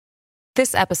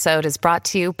This episode is brought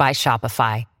to you by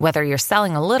Shopify. Whether you're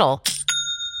selling a little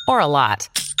or a lot,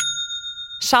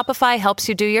 Shopify helps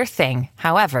you do your thing,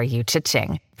 however you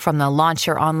cha-ching. From the launch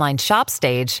your online shop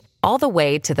stage, all the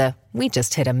way to the we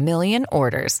just hit 1 million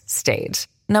orders stage.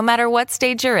 No matter what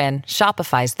stage you're in,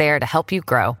 Shopify's there to help you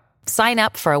grow. Sign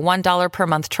up for a $1 per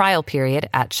month trial period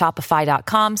at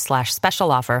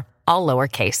shopify.com/special offer, all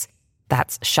lowercase.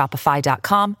 That's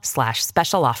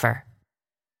shopify.com/special offer.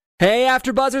 Hey,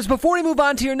 AfterBuzzers, before we move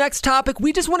on to your next topic,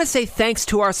 we just want to say thanks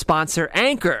to our sponsor,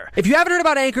 Anchor. If you haven't heard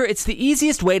about Anchor, it's the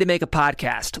easiest way to make a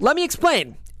podcast. Let me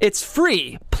explain. It's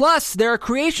free. Plus, there are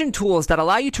creation tools that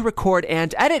allow you to record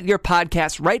and edit your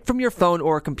podcast right from your phone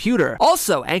or computer.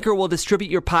 Also, Anchor will distribute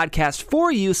your podcast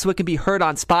for you so it can be heard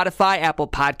on Spotify, Apple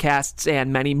Podcasts,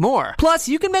 and many more. Plus,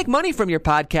 you can make money from your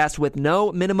podcast with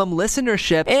no minimum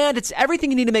listenership, and it's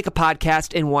everything you need to make a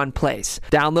podcast in one place.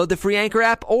 Download the free Anchor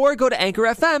app or go to Anchor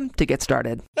FM to get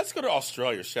started. Let's go to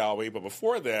Australia, shall we? But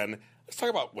before then, let's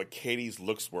talk about what Katie's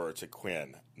looks were to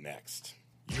Quinn next.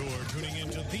 You're tuning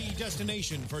into the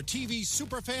destination for TV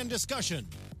superfan discussion,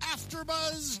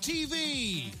 AfterBuzz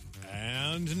TV.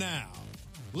 And now,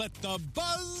 let the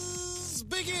buzz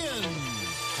begin.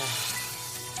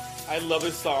 I love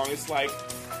this song. It's like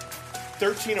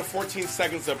 13 or 14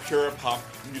 seconds of pure pop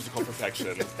musical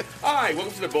perfection. Hi,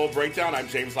 welcome to the Bold Breakdown. I'm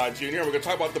James Lott Jr. We're going to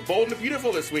talk about the bold and the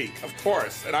beautiful this week, of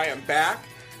course. And I am back.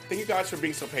 Thank you guys for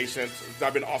being so patient.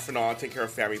 I've been off and on, taking care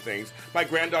of family things. My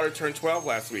granddaughter turned 12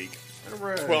 last week.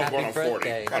 12 going on 40.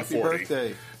 Happy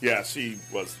birthday. Yeah, she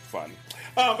was fun.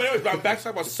 But anyways, I'm back to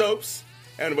talk about soaps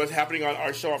and what's happening on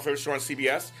our show, our favorite show on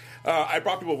CBS. I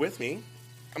brought people with me.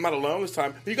 I'm not alone this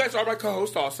time. But you guys are my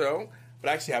co-host also. But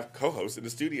I actually have co-hosts in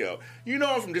the studio. You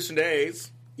know him from Distant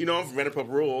Days. You know him from Vanderpump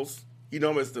Rules. You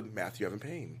know him as the Matthew Evan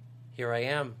Payne. Here I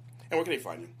am. And where can they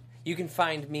find you? You can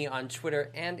find me on Twitter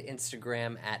and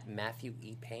Instagram at Matthew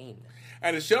E. Payne.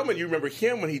 And as gentleman, you remember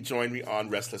him when he joined me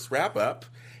on Restless Wrap-Up.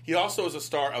 He also is a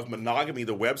star of Monogamy,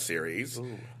 the web series.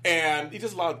 Ooh. And he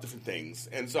does a lot of different things.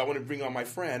 And so I want to bring on my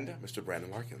friend, Mr.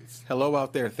 Brandon Larkins. Hello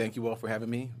out there. Thank you all for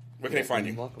having me. Where can they find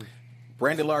you? Welcome.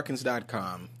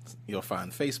 BrandonLarkins.com. You'll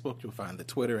find Facebook, you'll find the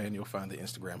Twitter, and you'll find the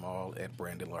Instagram, all at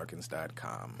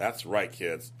BrandonLarkins.com. That's right,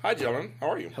 kids. Hi, gentlemen. How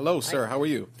are you? Hello, sir. How are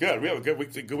you? Good. We have a good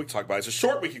week to talk about. It's a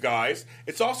short week, you guys.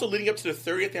 It's also leading up to the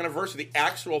 30th anniversary, the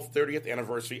actual 30th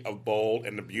anniversary of Bold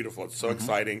and the Beautiful. It's so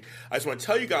exciting. I just want to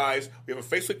tell you guys, we have a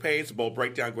Facebook page, the Bold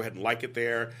Breakdown. Go ahead and like it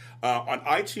there. On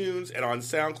iTunes and on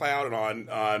SoundCloud and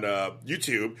on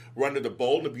YouTube, we're under the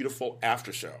Bold and the Beautiful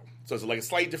AfterShow. So it's like a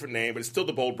slightly different name, but it's still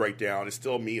the Bold Breakdown. It's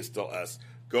still me. It's still us.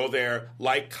 Go there,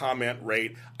 like, comment,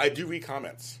 rate. I do read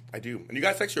comments. I do. And you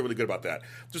guys actually are really good about that.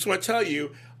 Just want to tell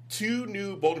you, 2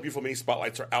 new Bold and Beautiful mini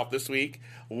spotlights are out this week.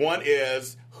 One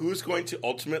is who's going to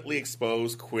ultimately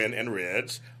expose Quinn and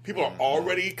Ridge. People are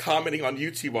already commenting on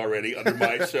YouTube already under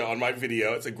my show, on my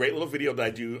video. It's a great little video that I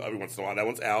do every once in a while. That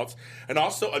one's out. And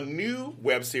also a new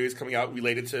web series coming out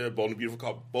related to Bold and Beautiful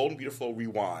called Bold and Beautiful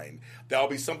Rewind. That'll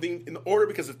be something in order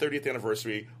because of the 30th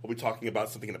anniversary. We'll be talking about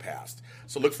something in the past.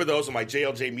 So look for those on my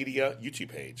JLJ Media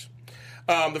YouTube page.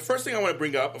 The first thing I want to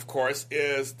bring up, of course,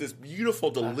 is this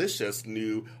beautiful, delicious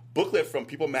new booklet from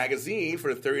People Magazine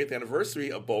for the 30th anniversary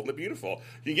of Bold and the Beautiful.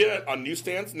 You can get it on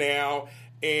newsstands now,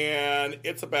 and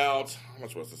it's about, how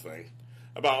much was this thing?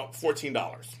 About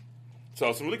 $14.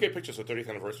 So some really great pictures for the 30th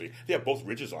anniversary. They have both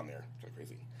ridges on there. Kind of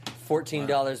crazy.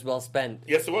 $14 well spent.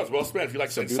 Yes, it was. Well spent. If you like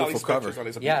It's a Sally beautiful cover. Spector's on it,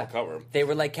 it's a Yeah. beautiful cover. They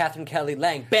were like Catherine Kelly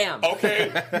Lang. Bam! Okay,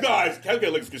 you guys, Kelly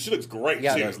looks good. She looks great.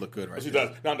 Yeah. too. She does look good right She there.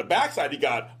 does. Now on the backside, you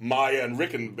got Maya and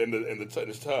Rick in his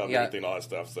tub and Yeah. everything, all that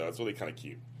stuff. So it's really kind of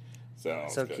cute. So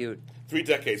it's good. Cute. 3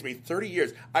 decades. I mean, 30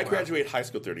 years. I graduated high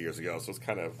school 30 years ago, so it's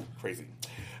kind of crazy.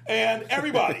 And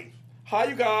everybody, hi,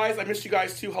 you guys. I missed you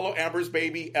guys too. Hello, Amber's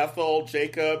baby, Ethel,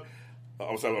 Jacob.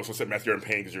 I was going to say Matthew and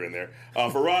Payne because you're in there.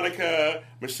 Veronica,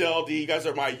 Michelle D. You guys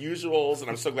are my usuals,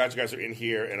 and I'm so glad you guys are in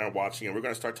here and are watching. And we're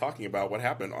going to start talking about what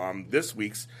happened on this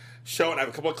week's show. And I have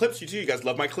a couple of clips. You guys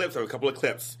love my clips. I have a couple of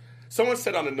clips. Someone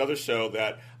said on another show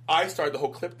that I started the whole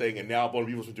clip thing, and now Bold and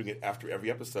Beautiful's been doing it after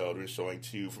every episode. We're showing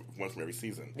one from every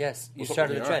season. Yes, you What's up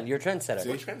started with a you? trend. You're a trendsetter.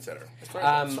 We're a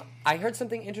trendsetter. I heard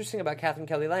something interesting about Catherine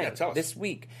Kelly Lang Yeah, tell us. this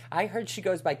week. I heard she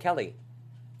goes by Kelly.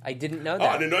 I didn't know Oh,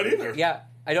 that. I didn't know it either. Yeah,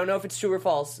 I don't know if it's true or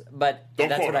false, but Don't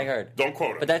that's quote what him. I heard. Don't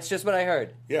quote him. But that's just what I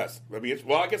heard. Yes.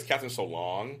 Well, I guess Catherine's so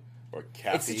long, or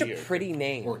Kathy. It's such a pretty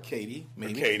name. Or Katie,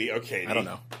 maybe. Katie. Oh, Katie. I don't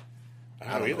know.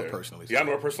 I don't know her personally. Yeah, I don't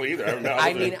know her personally either.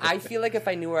 I mean, I feel like if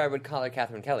I knew her, I would call her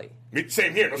Catherine Kelly.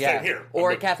 Same here. Same here.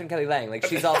 Or Catherine Kelly Lang. Like,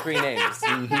 she's all three names.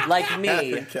 Like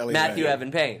me, Matthew Lang.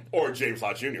 Evan Payne. Or James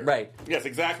Lott Jr. Right. Yes,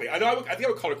 exactly. I know. I think I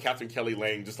would call her Catherine Kelly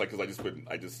Lang just because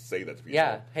I just say that to people.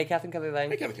 Yeah. Hey, Catherine Kelly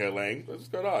Lang. Hey, Catherine Kelly Lang. What's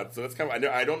going on? So that's kind of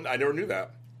I never knew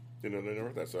that. I never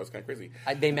heard that, so that's kind of crazy.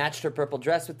 They matched her purple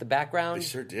dress with the background. They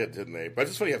sure did, didn't they? But it's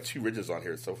just funny you have two Ridges on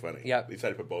here. It's so funny. Yep. They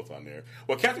decided to put both on there.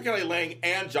 Well, Catherine Kelly Lang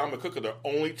and John McCook are the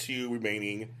only two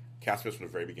remaining cast members from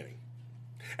the very beginning.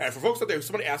 And for folks out there,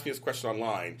 somebody asked me this question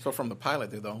online. So from the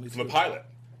pilot, they're the only two? From the pilot.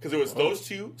 Because it was those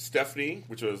two, Stephanie,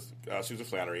 which was Susan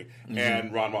Flannery,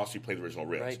 and Ron Moss, who played the original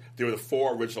Ridge. Right. They were the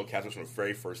four original cast members from the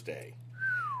very first day.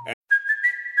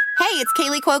 Hey, it's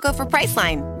Kaylee Cuoco for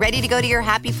Priceline. Ready to go to your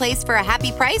happy place for a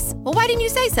happy price? Well, why didn't you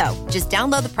say so? Just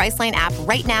download the Priceline app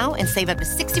right now and save up to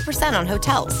 60% on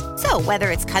hotels. So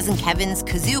whether it's Cousin Kevin's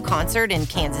Kazoo Concert in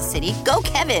Kansas City, go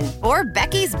Kevin, or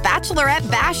Becky's Bachelorette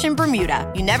Bash in Bermuda,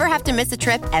 you never have to miss a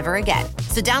trip ever again.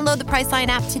 So download the Priceline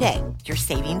app today. Your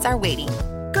savings are waiting.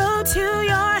 Go to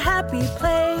your happy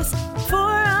place for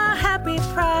a happy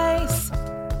price.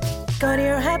 Go to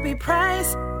your happy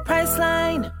price,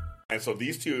 Priceline. And so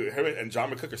these two, her and John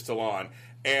McCook, are still on.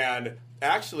 And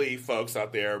actually, folks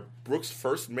out there, Brooke's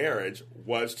first marriage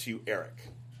was to Eric.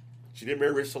 She didn't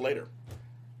marry Ridge till later.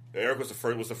 Eric was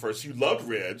the first. She loved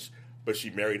Ridge, but she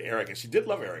married Eric. And she did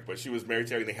love Eric, but she was married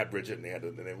to Eric, and they had Bridget, and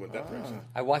they went that direction.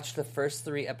 I watched the first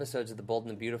 3 episodes of The Bold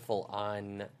and the Beautiful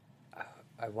on,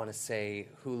 I want to say,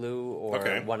 Hulu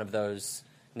or one of those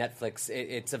Netflix.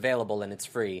 It's available and it's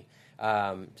free.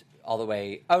 All the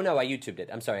way. Oh no, I YouTubed it.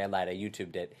 I'm sorry, I lied. I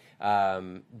YouTubed it.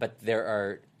 But there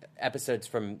are episodes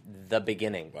from the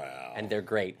beginning. Wow. And they're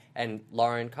great. And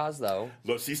Lauren Koslow.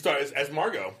 Look, she started as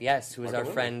Margot. Yes, who is our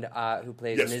friend who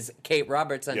plays Ms. Kate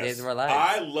Roberts on Days of Our Lives.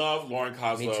 I love Lauren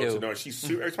Koslow. Me too. To know she's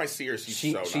every time I see her, she's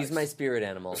so nice. She's my spirit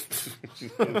animal.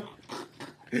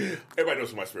 Everybody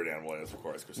knows who my spirit animal is, of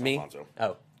course. Kristen Alfonso.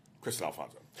 Oh. Kristen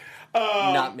Alfonso.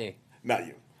 Not me. Not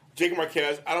you. Jacob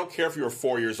Marquez, I don't care if you were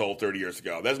 4 years old 30 years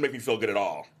ago. That doesn't make me feel good at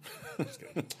all. Just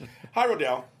kidding. Hi,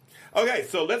 Rodell. Okay,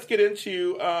 so let's get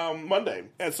into Monday.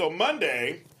 And so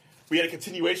Monday, we had a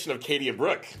continuation of Katie and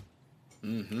Brooke.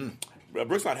 Mm-hmm.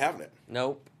 Brooke's not having it.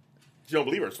 Nope. She don't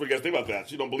believe her. So what do you guys think about that?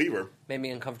 She don't believe her. Made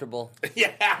me uncomfortable.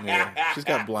 Yeah. She's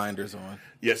got blinders on.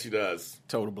 Yes, she does.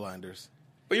 Total blinders.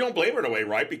 But you don't blame her in a way,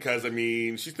 right? Because,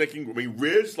 she's thinking,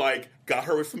 Ridge, got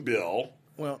her with some Bill.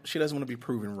 Well, she doesn't want to be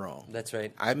proven wrong. That's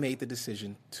right. I made the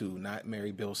decision to not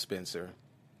marry Bill Spencer.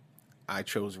 I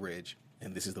chose Ridge,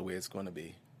 and this is the way it's going to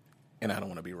be. And I don't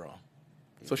want to be wrong.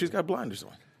 So she's got blinders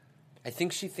on. I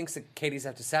think she thinks that Katie's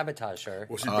have to sabatage her.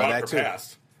 Well, she brought up her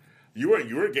past. You were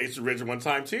engaged to Ridge at one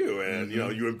time too, and you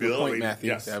and Bill. Good point,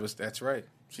 Matthew. Yes, that's right.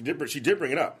 She did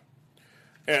bring it up,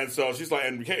 and so she's like,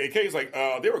 and Katie's like,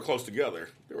 they were close together.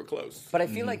 They were close. But I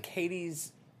feel like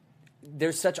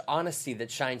there's such honesty that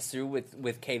shines through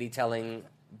with Katie telling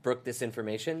Brooke this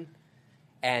information,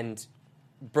 and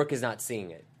Brooke is not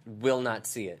seeing it. Will not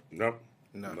see it. Nope.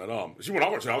 No, not at all. She went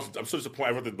off. I'm so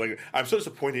disappointed. I'm so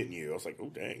disappointed in you. I was like, oh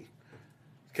dang.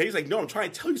 Katie's like, no, I'm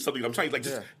trying to tell you something. I'm trying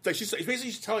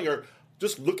she's telling her,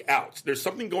 just look out. There's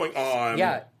something going on.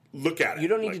 Yeah. Look at it. You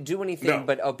don't need to do anything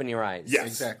but open your eyes. Yes.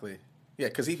 Exactly. Yeah,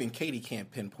 because even Katie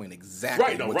can't pinpoint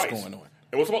exactly what's going on.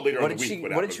 And what's about later on in the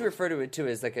week? What did she refer to it to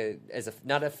as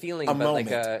not a feeling, but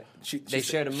moment. like they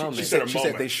shared a moment. She said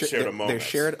they shared a moment. They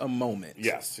shared a moment.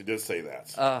 Yes, she did say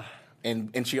that.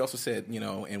 And she also said,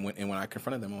 and when I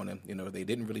confronted them on it, they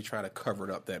didn't really try to cover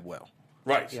it up that well.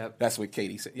 Right. Yep. That's what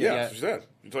Katie said. Yeah, she said.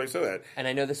 You totally said that. And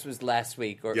I know this was last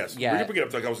week. Yes. We're going to bring it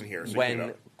up like I wasn't here. So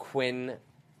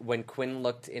when Quinn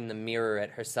looked in the mirror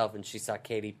at herself and she saw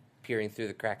Katie peering through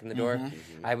the crack in the door,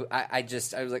 I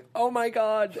was like, oh my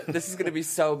God, this is going to be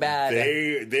so bad.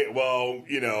 Later on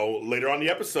in the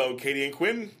episode, Katie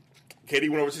went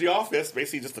over to the office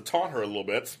basically just to taunt her a little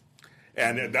bit.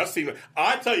 And that scene,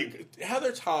 I tell you,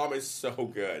 Heather Tom is so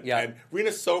good. Yeah. And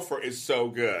Rena Sofer is so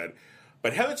good.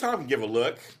 But Heather Tom can give a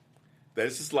look that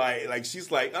it's just like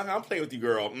she's like, I'm playing with you,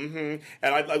 girl. Mm-hmm.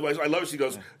 And I love it. She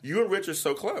goes, you and Rich are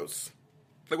so close.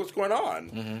 Like, what's going on?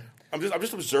 Mm-hmm. I'm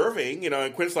just observing,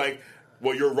 and Quinn's like,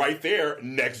 well, you're right there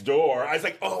next door. I was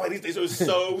like, oh, these are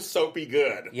so soapy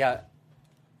good. Yeah.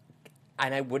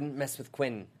 And I wouldn't mess with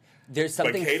Quinn. There's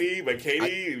something. But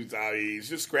Katie, she's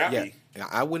just scrappy. Yeah,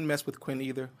 I wouldn't mess with Quinn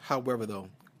either. However, though,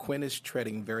 Quinn is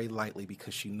treading very lightly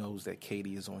because she knows that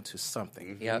Katie is onto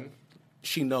something. Mm-hmm. Yep.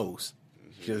 She knows.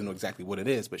 She doesn't know exactly what it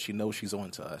is, but she knows she's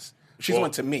on to us. She's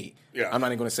on to me. Yeah. I'm not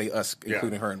even going to say us,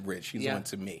 including her and Rich. She's on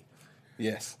to me.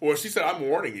 Yes. Well, she said, I'm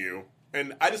warning you.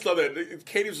 And I just love that.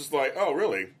 Katie was just like, oh,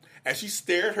 really? And she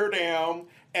stared her down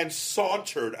and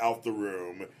sauntered out the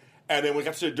room. And then when we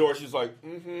got to the door, she's like,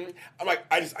 mm-hmm. I'm like,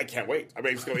 I can't wait. I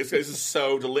mean, it's just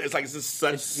so delicious. It's like, it's just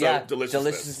so delicious.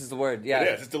 Delicious is the word, yeah.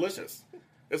 It is. It's delicious.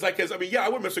 It's like, because, I mean, yeah, I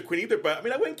wouldn't mess with Quinn either, but, I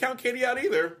mean, I wouldn't count Katie out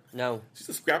either. No. She's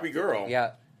a scrappy girl.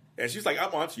 Yeah. And she's like,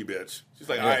 I'm on to you, bitch. She's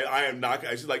like, I am not.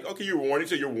 She's like, okay, you're warning,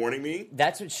 so you're warning me?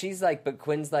 That's what she's like, but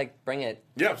Quinn's like, bring it.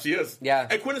 Yeah, she is. Yeah.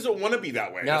 And Quinn doesn't want to be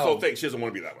that way. No. That's the whole thing. She doesn't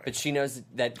want to be that way. But she knows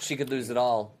that she could lose it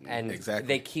all. And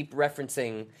they keep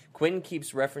referencing, Quinn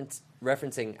keeps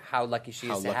referencing how lucky she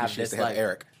is to have this life.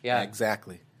 Eric. Yeah.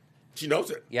 Exactly. She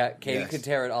knows it. Yeah, Katie could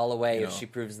tear it all away if she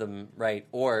proves them right.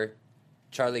 Or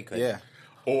Charlie could. Yeah.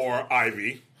 Or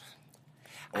Ivy.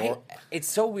 It's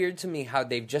so weird to me how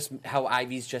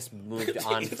Ivy's just moved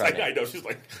on from it. I know, she's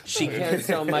like... She cared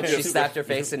so much, she slapped her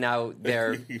face, and now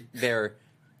they're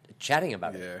chatting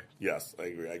about it. Yeah. Yes, I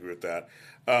agree with that.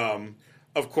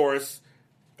 Of course,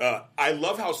 I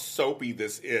love how soapy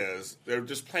this is. They're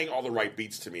just playing all the right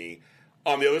beats to me.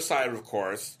 On the other side, of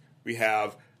course, we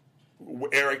have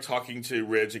Eric talking to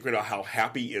Ridge and about how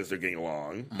happy he is they're getting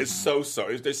along. Mm-hmm. It's so.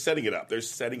 They're setting it up. They're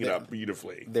setting it up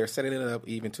beautifully. They're setting it up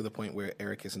even to the point where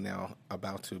Eric is now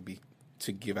about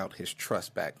to give out his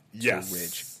trust back to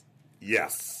Ridge.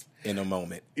 Yes. In a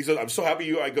moment. He says, I'm so happy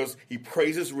you. He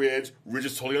praises Ridge. Ridge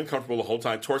is totally uncomfortable the whole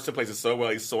time. Torsten plays it so well.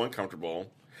 He's so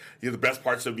uncomfortable. The best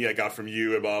parts of me I got from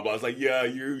you and blah, blah. I was like, yeah,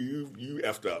 you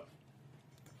effed up.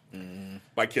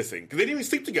 By kissing. Because they didn't even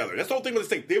sleep together. That's the whole thing with the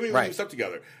thing. They didn't even sleep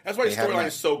together. That's why the storyline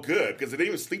is so good, because they didn't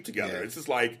even sleep together. Yeah. It's just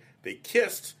like they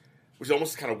kissed, which is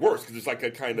almost kind of worse, because it's like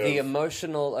a kind of... The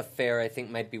emotional affair, I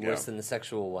think, might be worse than the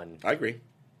sexual one. I agree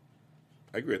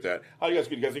with that. How do you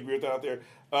guys agree with that out there?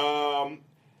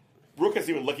 Brooke has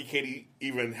even lucky Katie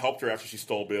even helped her after she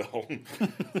stole Bill.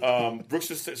 Brooke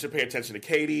should pay attention to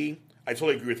Katie. I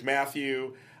totally agree with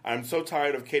Matthew. I'm so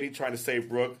tired of Katie trying to save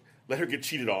Brooke. Let her get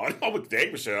cheated on. Oh,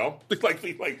 dang, Michelle. Like,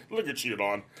 let her get cheated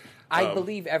on. I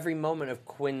believe every moment of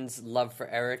Quinn's love for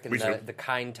Eric and the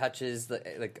kind touches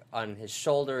on his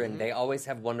shoulder, and they always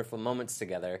have wonderful moments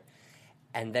together.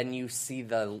 And then you see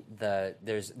there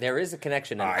is a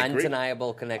connection, an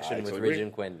undeniable connection with Ridge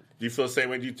and Quinn. Do you feel the same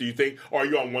way? Do you think, or are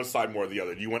you on one side more or the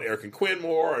other? Do you want Eric and Quinn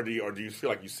more, or do you feel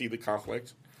like you see the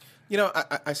conflict? You know,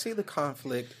 I see the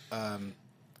conflict.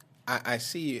 I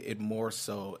see it more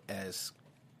so as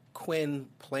Quinn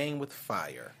playing with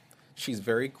fire. She's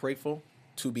very grateful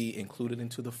to be included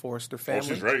into the Forrester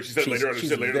family. Oh, she's ready. She said later on.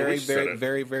 She's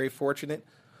very, very fortunate.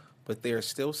 But there's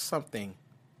still something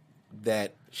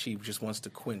that she just wants to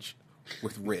quench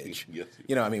with Ridge. Yes.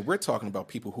 You know, I mean, we're talking about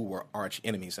people who were arch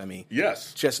enemies. I mean,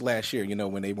 just last year, you know,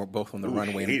 when they were both on the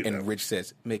runway, and Ridge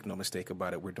says, make no mistake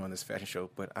about it, we're doing this fashion show,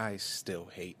 but I still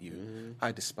hate you. Mm-hmm.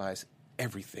 I despise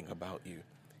everything about you.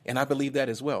 And I believe that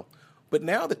as well. But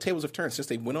now the tables have turned since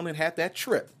they went on and had that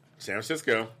trip. San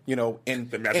Francisco. You know, and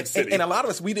the Magic City. And a lot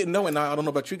of us, we didn't know, and I don't know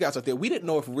about you guys out there, we didn't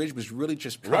know if Ridge was really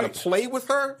just trying to play with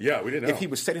her. Yeah, we didn't know. If he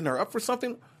was setting her up for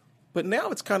something. But now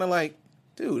it's kind of like,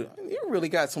 dude, you really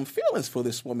got some feelings for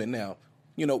this woman now.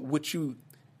 You know, what you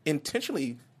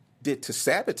intentionally did to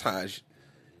sabotage,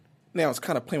 now it's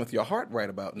kind of playing with your heart right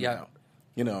about now.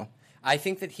 You know? I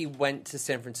think that he went to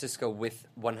San Francisco with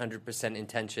 100%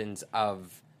 intentions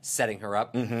of setting her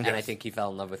up, and I think he fell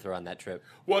in love with her on that trip.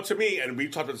 Well, to me, and I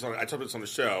talked about this on the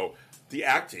show, the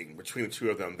acting between the two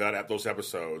of them, those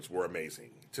episodes were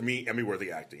amazing. To me,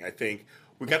 Emmy-worthy acting. I think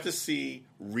we got to see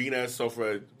Rena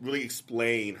Sofa really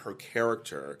explain her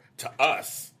character to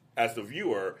us as the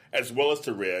viewer, as well as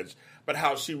to Ridge, but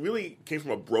how she really came from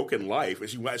a broken life,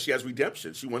 and she has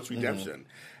redemption. She wants redemption.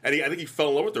 And I think he fell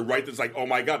in love with her right. That's like, oh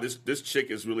my God, this chick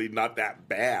is really not that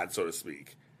bad, so to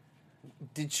speak.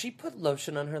 Did she put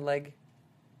lotion on her leg?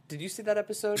 Did you see that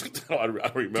episode? No, I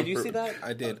don't remember. Did you see that?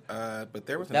 I did, but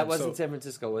there was an that episode. wasn't San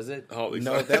Francisco, was it? Oh,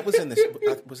 no, that was in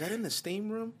the. Was that in the steam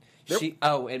room?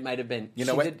 It might have been. You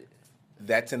know what?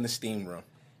 That's in the steam room.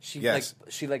 She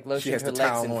lotioned her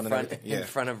legs in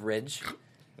front of Ridge.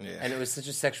 Yeah. And it was such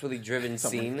a sexually driven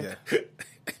scene. Yeah.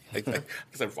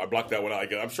 I blocked that one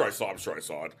out. I'm sure I saw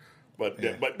it. But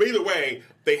either way,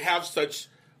 they have such.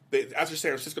 After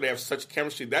San Francisco, they have such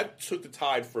chemistry. That took the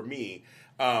tide for me.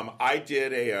 I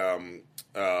did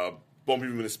a Bone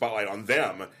in the Spotlight on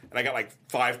them, and I got like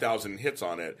 5,000 hits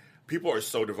on it. People are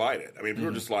so divided. I mean, people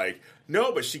are just like,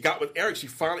 no, but she got with Eric. She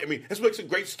finally, I mean, that's what makes a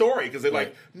great story, because they're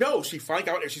like, no, she finally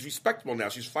got with Eric. She's respectable now.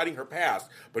 She's fighting her past.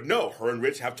 But no, her and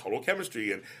Ridge have total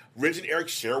chemistry, and Ridge and Eric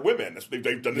share women.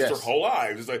 They've done this their whole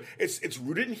lives. It's like it's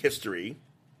rooted in history.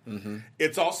 Mm-hmm.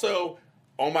 It's also,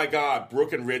 oh my God,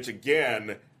 Brooke and Ridge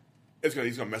again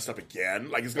he's gonna mess up again.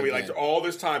 Like it's gonna be like all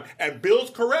this time. And Bill's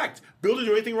correct. Bill didn't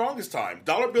do anything wrong this time.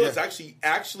 Dollar Bill is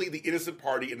actually the innocent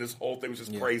party in this whole thing, which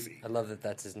is crazy. I love that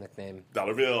that's his nickname.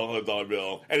 Dollar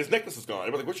Bill. And his necklace is gone.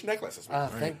 Everybody's like, what's your necklace? Oh,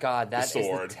 thank God. That is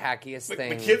the tackiest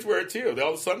thing. The kids wear it too.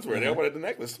 All the sons wear it. They all wear the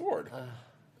necklace sword.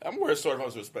 I'm wearing a sword if I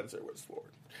was with Spencer. I wear a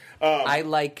sword.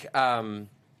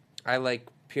 I like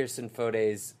Pearson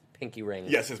Fode's pinky ring.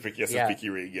 Yes, his pinky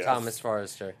ring. Yes, Thomas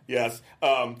Forrester. Yes,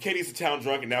 Katie's a town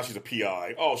drunk, and now she's a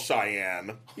PI. Oh,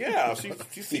 Cheyenne. Yeah, she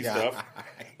sees stuff.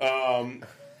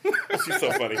 She's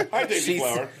so funny. Hi, Daisy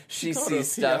Flower. She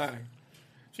sees stuff.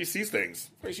 She sees things.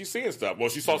 She's seeing stuff. Well,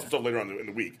 she saw some stuff later on in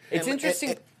the week. It's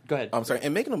interesting. Go ahead. I'm sorry.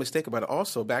 And make no mistake about it.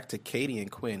 Also, back to Katie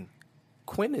and Quinn.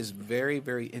 Quinn is very,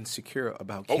 very insecure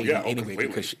about Katie anyway, completely.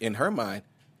 Because in her mind,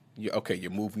 you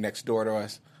move next door to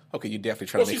us. Okay, you're definitely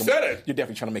trying to make You're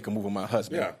definitely trying to make a move on my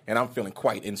husband. Yeah. And I'm feeling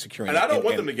quite insecure. And I don't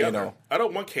want them together. I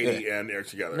don't want Katie and Eric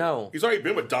together. No. He's already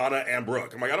been with Donna and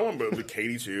Brooke. I'm like, I don't want to be with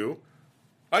Katie too.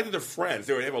 I think they're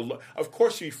friends. Of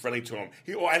course she'd be friendly to him.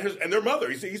 And their mother.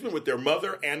 He's been with their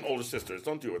mother and older sisters.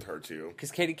 Don't do it with her too.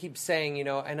 Because Katie keeps saying,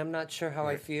 and I'm not sure how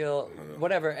I feel,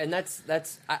 whatever. And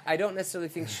I don't necessarily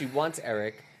think she wants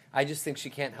Eric. I just think she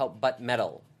can't help but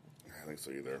meddle. I don't think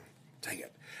so either. Dang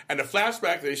it. And the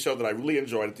flashback they showed that I really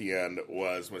enjoyed at the end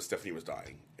was when Stephanie was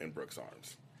dying in Brooke's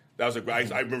arms. That was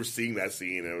I remember seeing that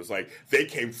scene, and it was like they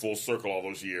came full circle all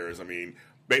those years. I mean,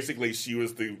 basically, she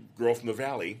was the girl from the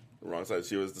valley. The wrong side.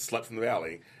 She was the slut from the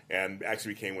valley, and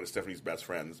actually became one of Stephanie's best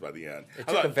friends by the end. It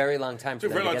took a very long time for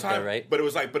them to get there, right? But it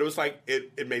was like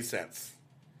it made sense.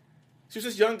 She was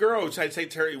this young girl who tried to take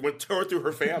Terry, tore through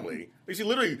her family. She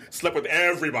literally slept with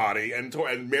everybody and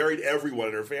married everyone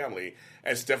in her family.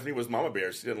 And Stephanie was Mama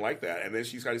Bear. She didn't like that. And then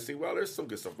she's got to see, well, there's some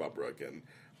good stuff about Brooke. And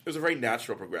it was a very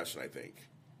natural progression, I think.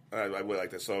 I really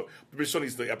like that. So we've been showing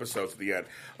the episodes at the end.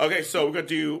 Okay, so we're going to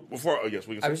do before. Oh, yes,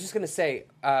 we can. I was just going to say,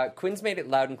 Quinn's made it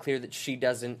loud and clear that she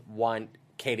doesn't want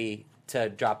Katie to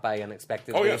drop by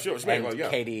unexpectedly. Oh yeah, sure. And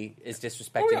Katie is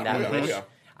disrespecting that wish.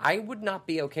 I would not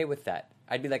be okay with that.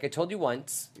 I'd be like, I told you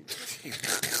once.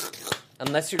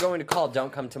 Unless you're going to call,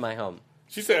 don't come to my home.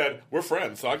 She said, we're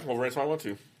friends, so I can come over anytime I want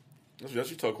to. That's what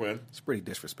she told Quinn. It's pretty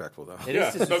disrespectful, though. It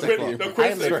is disrespectful.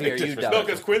 Quinn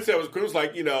because Quinn was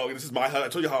like, this is my husband. I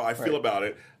told you how I feel about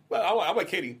it. But I'm like,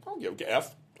 Katie, I don't give an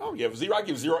F. I give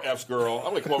 0 Fs, girl.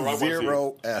 I'm going to come over.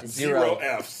 Zero Fs. 0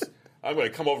 Fs. I'm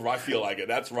going to come over. I feel like it.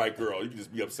 That's right, girl. You can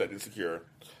just be upset and insecure.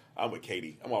 I'm with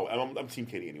Katie. I'm Team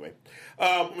Katie anyway.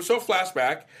 We'll show a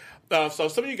flashback. So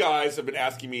some of you guys have been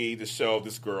asking me to show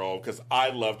this girl because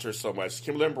I loved her so much.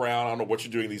 Kimberly Brown, I don't know what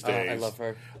you're doing these days. I love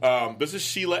her. This is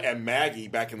Sheila and Maggie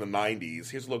back in the 90s.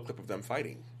 Here's a little clip of them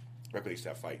fighting. Back when they used to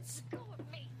have fights. Go with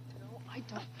me. No, I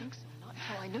don't think so. Not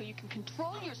until I know you can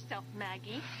control yourself,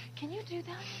 Maggie. Can you do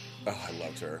that? Oh, I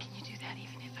loved her. Can you do that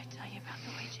even if I tell you about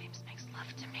the way James makes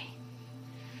love to me?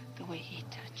 The way he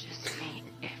touches me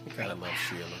everywhere. I kind of love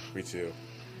Sheila. Me too.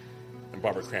 And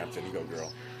Barbara Crampton, you go,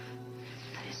 girl.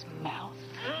 His mouth.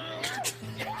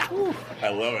 I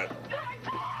love it.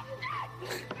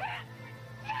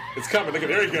 It's coming. Look at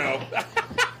there you go.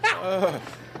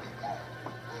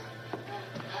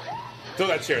 Throw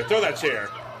that chair.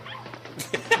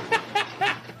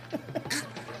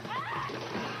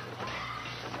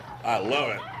 I love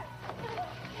it.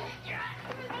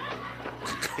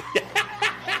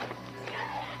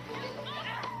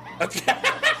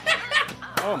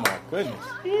 Oh my goodness.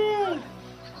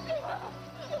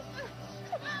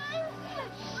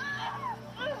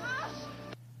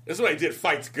 This is what I did.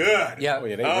 Fight's good. Yeah.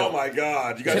 Oh my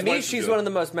God. You guys to me, she's one of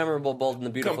the most memorable Bold and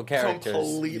the Beautiful characters.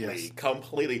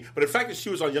 Completely. But the fact that she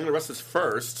was on Young and the Restless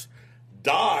first,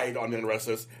 died on Young and the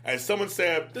Restless, and someone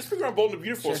said, "This figure on Bold and the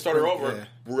Beautiful, start her over." Yeah.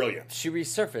 Brilliant. She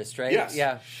resurfaced, right? Yes.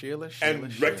 Yeah. Sheila.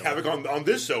 And wreaked havoc on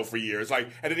this show for years.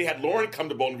 And then he had Lauren come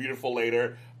to Bold and Beautiful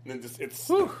later. And then it's.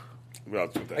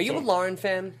 Well, are you a Lauren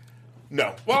fan?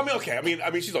 No. Well, I mean, okay. I mean,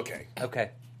 she's okay.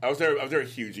 Okay. I was there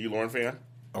huge. Are you a Lauren fan?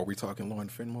 Are we talking Lauren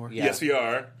Finmore? Yeah. Yes, we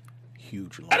are.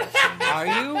 Huge Lauren Finmore. Are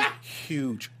you?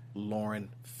 Huge Lauren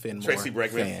Finmore Tracy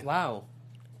Bregman. fan. Wow.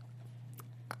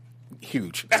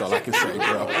 Huge. That's all I can say,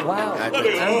 bro. Wow.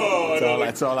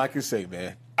 That's all I can say,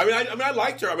 man. I mean, I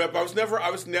liked her. But I was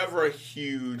never a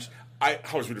huge. I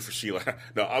was rooting for Sheila.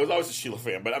 No, I was always a Sheila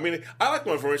fan. But I mean, I like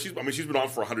Lauren Finmore. She's been on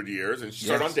for 100 years, and she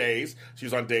started on Days. She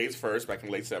was on Days first back in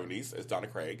the late 70s as Donna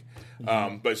Craig.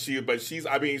 Mm-hmm. But she's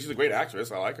a great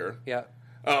actress. I like her. Yeah.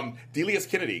 Delius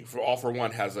Kennedy for All for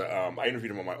One has a. I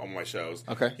interviewed him on my shows.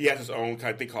 Okay. He has his own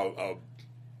kind of thing called.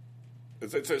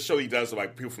 It's a show he does with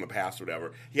like people from the past or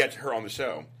whatever. He had her on the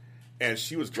show, And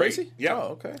she was great. Tracy? Yeah.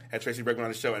 Oh, okay. Had Tracy Bregman on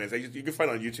the show, and you can find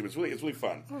it on YouTube. It's really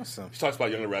fun. Awesome. She talks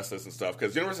about Young and Restless and stuff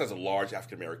because Young and Restless has a large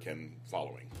African American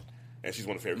following, and she's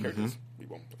one of the favorite characters.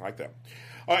 People like that.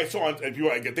 All right, so thank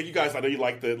you guys. I know you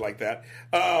like that.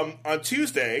 On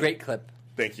Tuesday, great clip.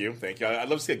 Thank you. I'd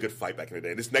love to see a good fight back in the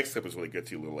day. This next clip is really good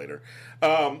too. A little later,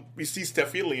 we see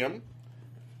Steffi and Liam.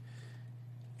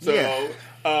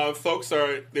 So, folks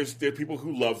there are people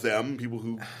who love them, people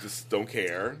who just don't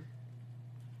care.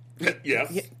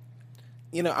 Yes. Yeah.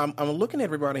 You know, I'm looking at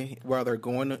everybody while they're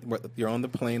on the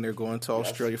plane. They're going to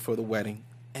Australia for the wedding,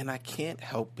 and I can't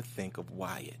help but think of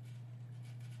Wyatt.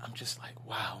 I'm just like,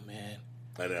 wow, man.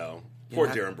 I know. Poor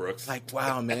Darren Brooks. Like,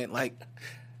 wow, man. Like,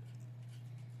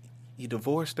 you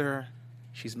divorced her.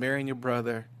 She's marrying your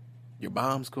brother. Your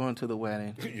mom's going to the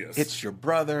wedding. Yes. It's your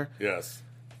brother. Yes.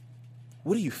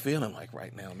 What are you feeling like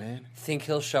right now, man? Think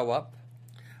he'll show up?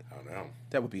 I don't know.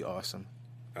 That would be awesome.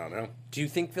 I don't know. Do you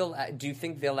think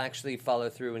they'll actually follow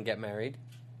through and get married?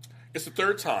 It's the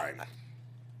third time.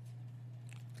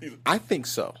 I think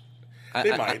so.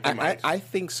 They might. I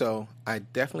think so. I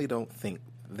definitely don't think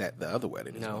that the other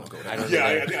wedding is going to go down.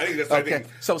 I think that's okay.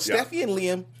 So Steffi and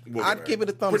Liam, I'd give it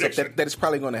a thumbs up that it's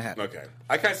probably going to happen. Okay,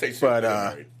 I can't say, but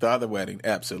the other wedding,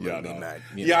 absolutely not.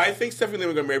 I think Steffi and Liam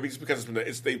are going to marry just because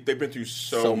they've been through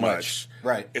so much.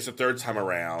 Right. It's the third time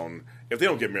around. If they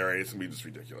don't get married, it's going to be just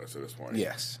ridiculous at this point.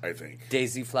 Yes, I think.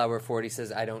 Daisy Flower 40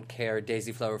 says, "I don't care."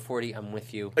 Daisy Flower 40, I'm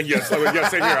with you. Yes, same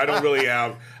here. I don't really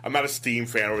have. I'm not a Steam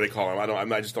fan, whatever they call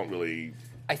them. I just don't really.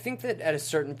 I think that at a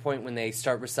certain point when they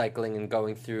start recycling and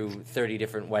going through 30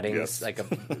 different weddings, like a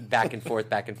back and forth,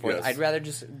 yes. I'd rather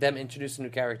just them introduce a new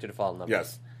character to fall in love with.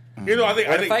 Yes. You know, I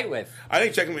think fight with. I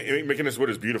think Jackie McInnes Wood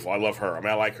is beautiful. I love her. I mean,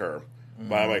 I like her.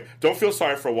 But I'm like, don't feel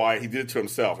sorry for why he did it to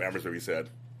himself, Amber's baby said.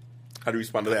 How do you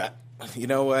respond to that? You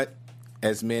know what?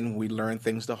 As men, we learn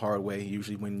things the hard way,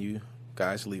 usually when you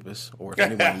guys leave us, or if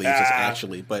anyone leaves us,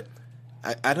 actually. But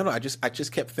I don't know. I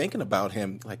just kept thinking about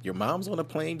him. Like, your mom's on the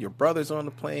plane, your brother's on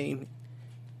the plane.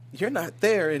 You're not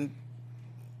there, and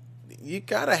you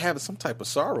gotta have some type of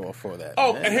sorrow for that.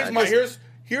 Oh, man. and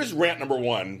here's rant number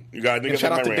one. You got to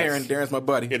shout out to Darren. Darren's my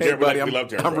buddy. Yeah, hey, buddy, we love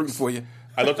Darren. I'm rooting for you.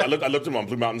 I looked him on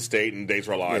Blue Mountain State and Days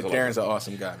of Our Lives. Yeah, Darren's an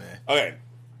awesome guy, man. Okay,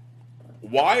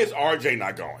 why is RJ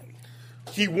not going?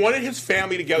 He wanted his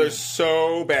family together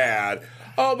so bad.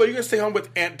 Oh, but you're gonna stay home with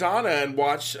Aunt Donna and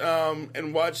watch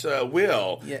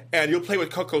Will, and you'll play with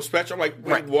Coco Spector. I'm like,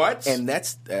 wait, what? And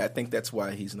I think that's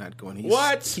why he's not going.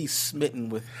 He's smitten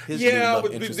with his new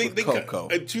love interest with Coco.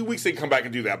 In 2 weeks they can come back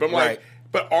and do that. But I'm like,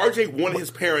 but RJ wanted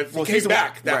his parents. He came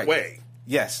back that way.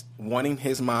 Yes, wanting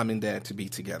his mom and dad to be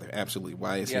together. Absolutely.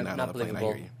 Why is he not on the plane? I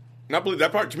hear you. Not believe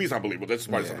that part to me is unbelievable. That's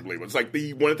part is unbelievable. It's like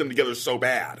he wanted them together so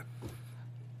bad.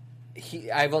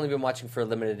 I've only been watching for a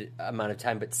limited amount of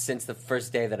time, but since the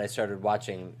first day that I started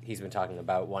watching, he's been talking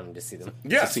about wanting to see them.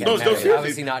 Yes, seriously. How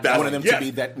is he not wanting them to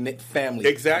be that knit family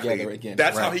together again?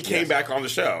 That's how he came back on the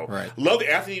show. Right. Love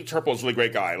Anthony Turpel is a really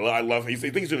great guy. I love him. I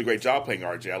think he's doing a great job playing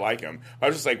RJ. I like him. I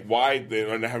was just like, why they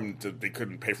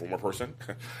couldn't pay for one more person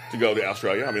to go to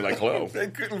Australia? I mean, like, hello, they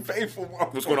couldn't pay for one.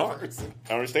 What's going on? I don't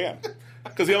understand.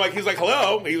 Because he's like,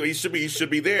 hello, he should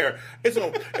be there.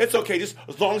 It's okay, just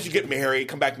as long as you get married,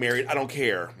 come back married. I don't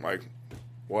care. I'm like,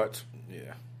 what?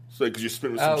 Yeah. So because you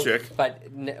spent with some chick.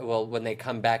 But when they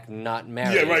come back not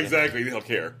married, yeah, right, exactly. They don't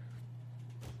care.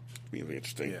 Really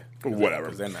interesting. Yeah, whatever.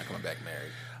 Because they're not coming back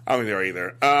married. I don't think they are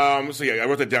either. So I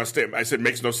wrote that down. I said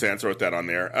makes no sense. I wrote that on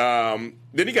there.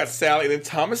 Then you got Sally, and then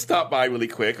Thomas stopped by really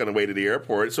quick on the way to the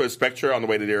airport. So it's Spectre on the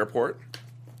way to the airport.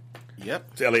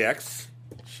 Yep. To LAX.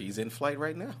 She's in flight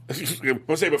right now.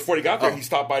 I'll say before he got there, he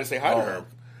stopped by to say hi to her,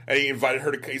 and he invited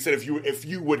her to. He said, "If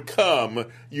you would come,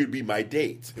 you'd be my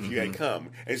date. If you had come."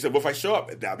 And he said, "Well, if I show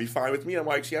up, that'd be fine with me." I'm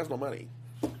like, "She has no money."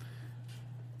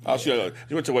 She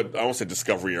went to what I almost said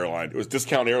Discovery Airline. It was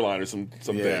Discount Airline or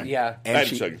something. Yeah.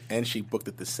 And she booked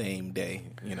it the same day.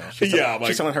 You know. She's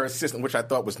telling her assistant, which I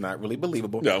thought was not really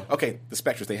believable. No. Okay, the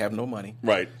Spectres, they have no money.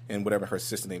 Right. And whatever her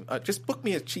assistant name, just book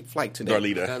me a cheap flight today.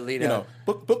 Darlita. You know,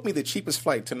 book me the cheapest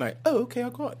flight tonight. Oh, okay, I'll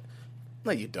go on.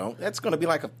 No, you don't. That's going to be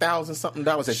like $1,000-something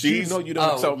that you know you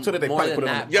don't. So that they probably put it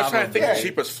on. Yeah, I'm trying to think the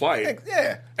cheapest flight.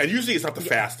 Yeah. And usually it's not the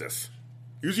fastest.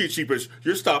 Usually the cheapest,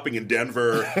 you're stopping in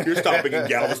Denver, you're stopping in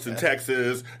Galveston,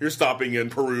 Texas, you're stopping in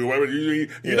Peru.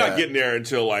 You're not getting there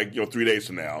until 3 days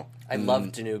from now. I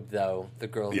love Danube, though, the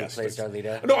girl who plays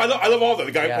Darlita. No, I love all of them.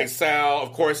 The guy who plays Sal,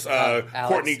 of course,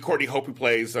 Courtney Hope who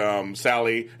plays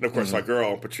Sally, and of course our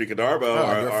girl, Patricia Darbo.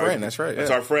 Our friend, that's right. That's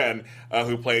our friend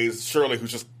who plays Shirley,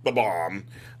 who's just the bomb.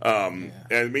 And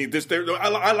I mean,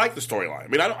 I like the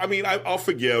storyline. I'll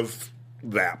forgive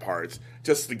that part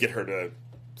just to get her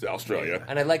to to Australia.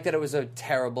 And I like that it was a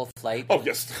terrible flight. Oh,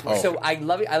 yes. So I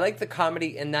love it. I like the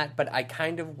comedy in that, but I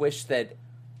kind of wish that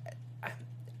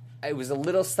it was a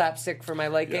little slapstick for my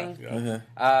liking. Yeah.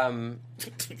 And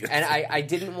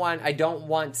I don't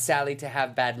want Sally to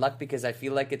have bad luck, because I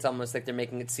feel like it's almost like they're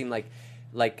making it seem like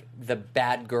the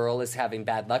bad girl is having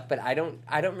bad luck, but I don't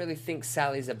really think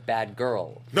Sally's a bad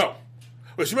girl. No.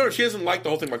 But remember, she doesn't like the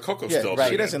whole thing about Coco still.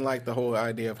 Right. She doesn't like the whole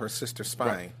idea of her sister spying.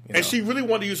 Right. You know? And she really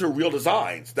wanted to use her real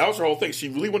designs. That was her whole thing. She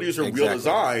really wanted to use her real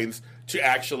designs to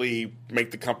actually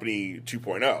make the company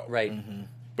 2.0. Right. Mm-hmm.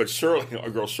 But Shirley, our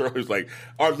girl Shirley's like,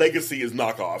 our legacy is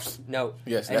knockoffs. No.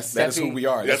 Yes, that's who we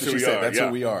are. That's what she said. That's who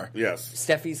we are. Yes.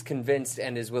 Steffi's convinced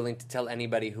and is willing to tell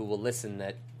anybody who will listen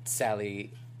that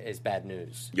Sally is bad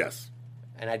news. Yes.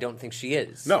 And I don't think she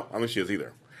is. No, I don't think she is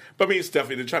either. But I mean,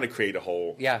 Stephanie, they're trying to create a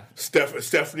whole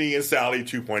Stephanie and Sally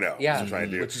 2.0. Yeah, trying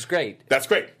to do. Which is great. That's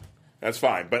great. That's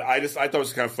fine. But I thought it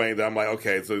was kind of funny that I'm like,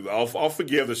 okay, so I'll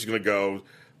forgive that she's going to go.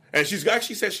 And she's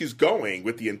actually said she's going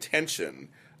with the intention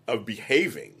of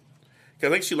behaving. I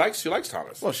think she likes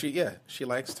Thomas. Well, she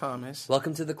likes Thomas.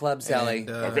 Welcome to the club, Sally.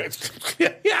 Okay.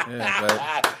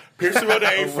 Pearson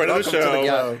Roday, friend of the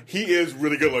show. He is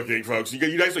really good looking, folks. You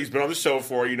guys know he's been on the show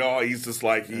before. You know, he's just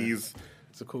like he's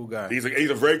a cool guy. He's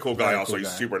a very cool guy. Also,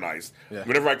 he's super nice. Yeah.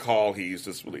 Whenever I call, he's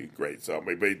just really great. So,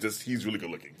 but he's really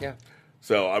good looking. Yeah.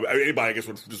 So anybody, I guess,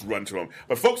 would just run to him.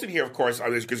 But folks in here, of course,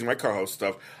 because my co-host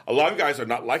stuff, a lot of guys are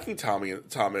not liking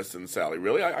Thomas and Sally.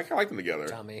 Really, I kind of like them together.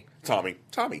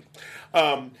 Tommy.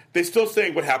 They still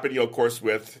saying what happened, of course,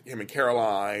 with him and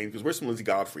Caroline. Because where's some Lindsay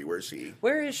Godfrey? Where is she?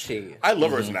 Where is she? I love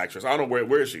her as an actress. I don't know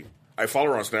where is she. I follow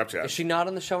her on Snapchat. Is she not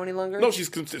on the show any longer? No, she's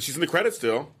in the credits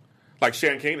still. Like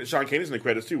Sean Kane is in the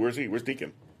credits too. Where's he? Where's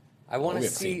Deacon? I want to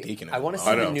see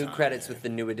the new credits with the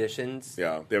new additions.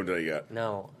 Yeah, they haven't done it yet.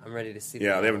 No, I'm ready to see.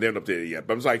 Yeah, they haven't updated it yet.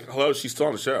 But I was like, hello, she's still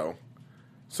on the show.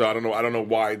 So I don't know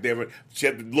why they haven't. She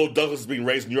had little Douglas being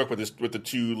raised in New York with the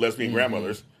two lesbian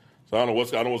grandmothers. So I don't know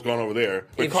what's going on over there.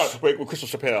 With Crystal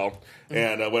Chappelle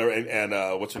and whatever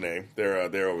and what's her name?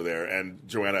 They're over there, and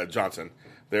Joanna Johnson.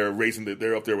 They're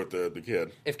up there with the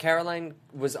kid. If Caroline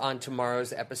was on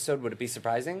tomorrow's episode, would it be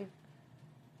surprising?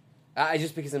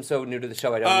 Just because I'm so new to the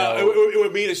show, I don't know. It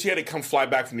would mean that she had to come fly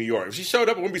back from New York. If she showed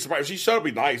up, it wouldn't be surprising. If she showed up,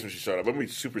 it'd be nice when she showed up. It wouldn't be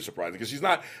super surprising because she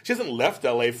hasn't left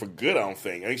L.A. for good, I don't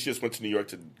think. I think she just went to New York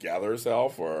to gather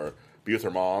herself or be with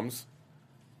her moms.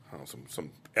 Oh,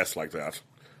 some S like that.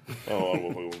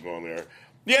 Oh, we'll go on there.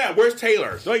 Yeah, where's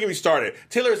Taylor? Don't get me started.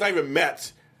 Taylor has not even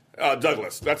met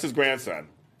Douglas. That's his grandson.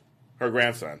 Her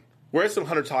grandson. Where's some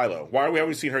Hunter Tylo? Why haven't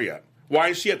we seen her yet? Why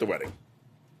is she at the wedding?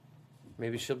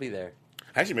 Maybe she'll be there.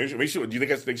 Actually, maybe she. Do you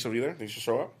think she'll be there? Think she'll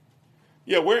show up?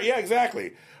 Yeah, where? Yeah,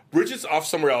 exactly. Bridget's off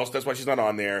somewhere else. That's why she's not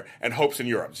on there. And Hope's in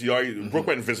Europe. So Brooke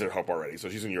went and visited Hope already, so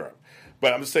she's in Europe.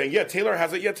 But I'm just saying, Taylor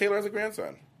has a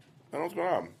grandson. I don't know what's going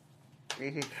on.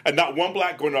 Mm-hmm. And not one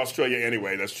black going to Australia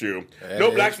anyway. That's true.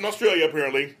 No blacks in Australia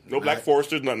apparently. No black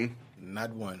foresters. Nothing.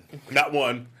 Not one.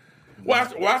 Well,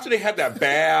 after they had that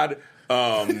bad.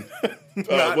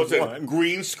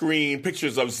 Green screen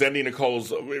pictures of Zendy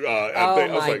Nicole's. Oh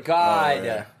my God! Oh,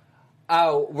 yeah.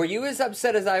 Oh, were you as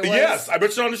upset as I was? Yes, I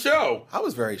bet you're on the show. I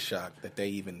was very shocked that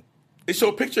they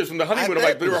showed pictures from the honeymoon. I'm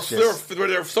like,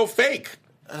 they're so fake.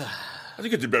 I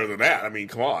think it did better than that. I mean,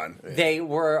 come on. They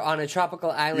were on a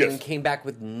tropical island and came back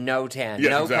with no tan,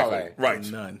 no color, right?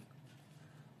 None.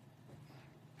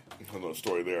 Another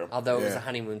story there. Although it was a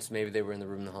honeymoon, so maybe they were in the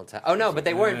room the whole time. Oh, no, but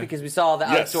they weren't because we saw all the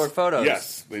outdoor photos.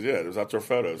 Yes, they did. It was outdoor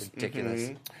photos.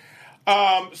 Ridiculous.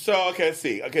 Mm-hmm. Okay, let's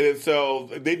see. Okay, so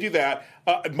they do that.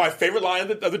 My favorite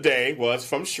line of the day was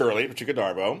from Shirley, Patricia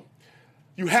Darbo.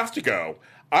 You have to go.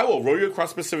 I will row you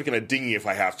across the Pacific in a dinghy if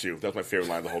I have to. That was my favorite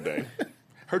line of the whole day.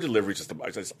 Her delivery is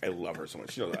just, I love her so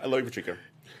much. I love you, Patricia.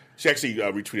 She actually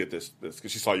retweeted this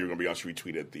because she saw you were going to be on. She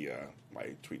retweeted my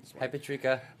tweet this morning. Hi,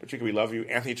 Patricia. Patricia, we love you.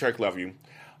 Anthony Cherk, love you.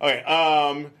 Okay.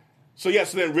 So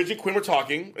then Ridge and Quinn were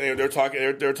talking. They're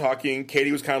talking.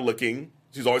 Katie was kind of looking.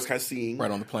 She's always kind of seeing. Right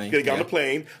on the plane. Getting on the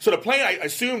plane. So the plane, I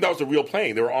assumed that was a real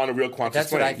plane. They were on a real Qantas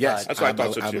plane. What I thought. Yes, that's what I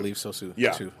thought. I believe so too.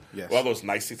 Yeah. Too. Yes. Well, those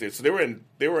nice things. So they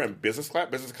were in business class,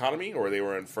 business economy, or they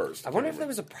were in first. I wonder if there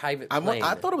was a private plane.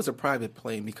 I thought it was a private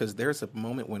plane because there's a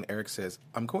moment when Eric says,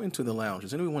 "I'm going to the lounge.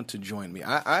 Does anyone want to join me?"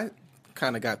 I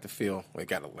kind of got the feel they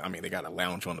got a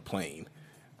lounge on the plane.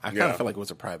 I kind of felt like it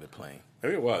was a private plane.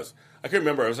 Maybe it was. I couldn't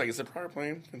remember. I was like, "Is it a private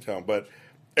plane?" I couldn't tell. But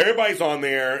everybody's on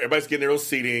there. Everybody's getting their little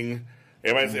seating.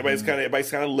 Everybody's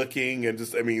kind of looking and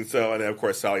just, and then of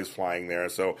course Sally's flying there.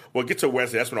 So we'll get to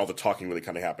Wednesday. That's when all the talking really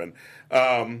kind of happened.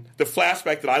 The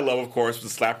flashback that I love, of course,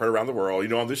 was Slap Her Around the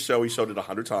World. On this show, we showed it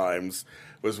 100 times.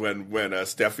 Was when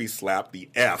Steffi slapped the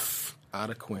F Out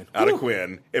of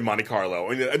Quinn in Monte Carlo.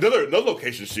 And another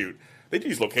location shoot. They do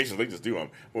these locations. They just do them.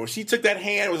 But when she took that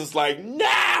hand, it was just like,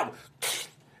 no!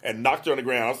 And knocked her on the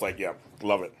ground. I was like, yeah,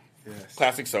 love it. Yes.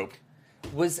 Classic soap.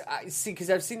 Because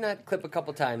I've seen that clip a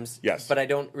couple times. Yes. But I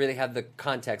don't really have the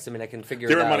context. I mean, I can figure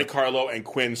it out. They were in Monte Carlo, and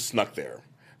Quinn snuck there.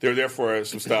 They were there for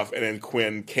some stuff, and then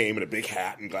Quinn came in a big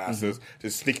hat and glasses to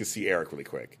sneak and see Eric really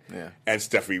quick. Yeah. And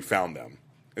Stephanie found them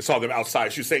and saw them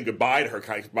outside. She was saying goodbye to her,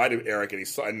 goodbye to Eric,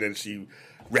 and then she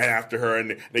ran after her,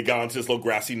 and they got onto this little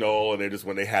grassy knoll, and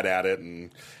they had at it,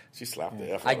 and she slapped the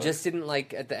F out of her. I just didn't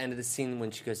like at the end of the scene when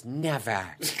she goes, never.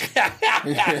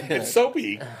 It's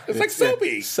soapy. It's like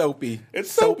soapy. Soapy.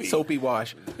 It's soapy. Soapy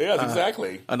wash. Yes,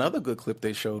 exactly. Another good clip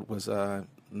they showed was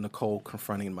Nicole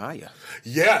confronting Maya.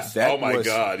 Yes. That oh, my was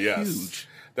God, yes. Huge.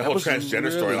 The whole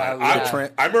transgender really,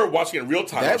 storyline. I remember watching it in real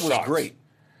time. That was shocked. Great.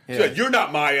 Yeah. She said, you're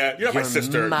not Maya. You're not my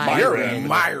sister. Myron.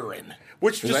 Myron.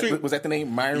 Which was that the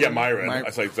name? Myron? Yeah, Myron. I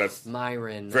was like, that's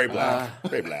Myron. Very black.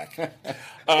 Very black.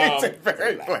 It's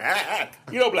very black.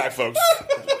 You know black folks.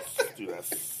 do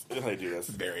this. They do this.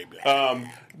 Very black.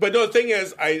 But no, the thing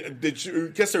is, I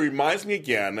guess it reminds me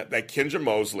again that Kendra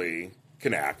Mosley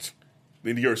can act.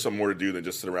 They need her some more to do than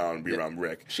just sit around and be around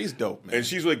Rick. She's dope, man. And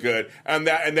she's really good. And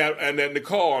then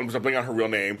Nicole, I'm bringing out her real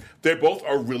name, they both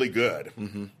are really good.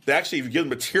 Mm-hmm. They actually, if you give them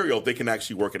material, they can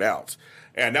actually work it out.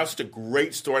 And that was such a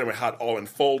great story about how it all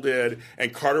unfolded.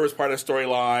 And Carter was part of the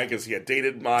storyline because he had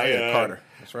dated Maya. Yeah, Carter.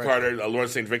 That's right. Carter,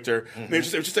 Lawrence St. Victor. Mm-hmm. It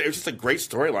was just a great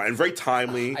storyline and very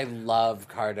timely. I love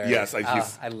Carter. Yes,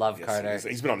 I love Carter.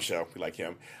 He's been on the show. We like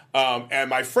him. And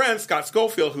my friend Scott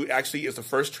Schofield, who actually is the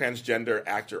first transgender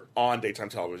actor on daytime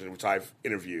television, which I've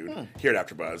interviewed here at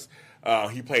AfterBuzz.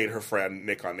 He played her friend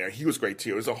Nick on there. He was great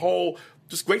too. It was a whole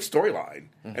just great storyline,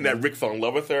 and that Rick fell in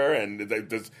love with her, and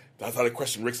that's how they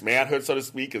question Rick's manhood, so to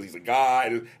speak, because he's a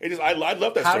guy. I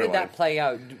love that storyline. How did that play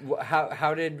out?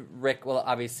 How did Rick? Well,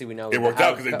 obviously we know it worked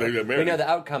out because they married. We know the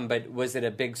outcome, but was it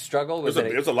a big struggle?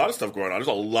 There's a lot of stuff going on. There was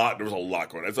a lot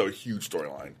going on. It's a huge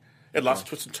storyline. It had lots of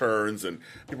twists and turns, and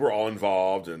people were all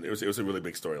involved, and it was a really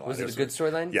big storyline. Was it a good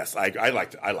storyline? Yes, I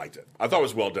liked it. I liked it. I thought it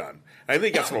was well done. And I think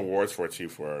he got some awards for it too.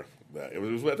 For that, it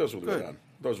was really well done.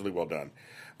 That was really well done.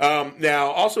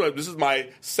 Now, also, this is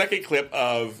my second clip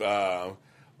of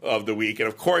the week, and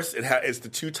of course, it's the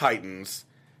two Titans,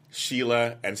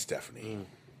 Sheila and Stephanie.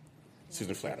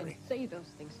 Susan Flannery. Say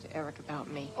those things to Eric about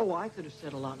me. Oh, I could have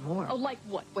said a lot more. Oh, like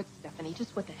what? What, Stephanie?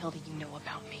 Just what the hell do you know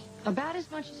about me? About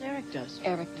as much as Eric does.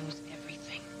 Eric knows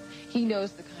everything. He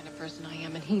knows the kind of person I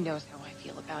am, and he knows how I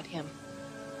feel about him.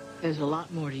 There's a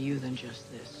lot more to you than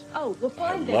just this. Oh, well,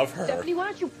 fine then. Love her. Stephanie, why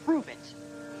don't you prove it?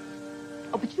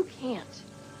 Oh, but you can't.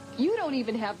 You don't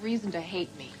even have reason to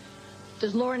hate me.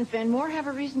 Does Lauren Fenmore have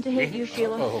a reason to hate you,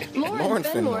 Sheila? Lauren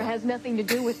Fenmore has nothing to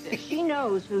do with this. She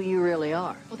knows who you really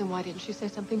are. Well, then why didn't she say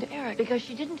something to Eric? Because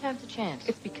she didn't have the chance.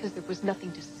 It's because there was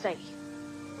nothing to say.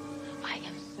 I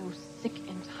am so sick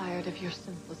and tired of your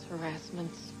senseless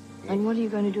harassments. And what are you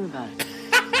going to do about it?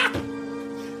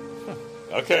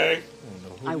 Okay.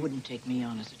 I wouldn't take me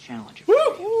on as a challenger.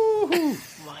 Woo!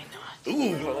 Why not?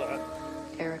 Ooh.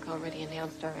 Eric already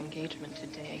announced our engagement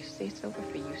today. See, it's over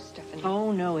for you, Stephanie.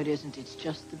 Oh, no, it isn't. It's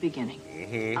just the beginning.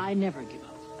 Mm-hmm. I never give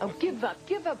up. Oh, give up?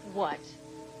 Give up what?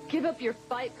 Give up your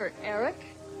fight for Eric?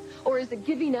 Or is it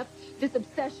giving up this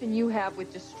obsession you have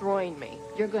with destroying me?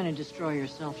 You're going to destroy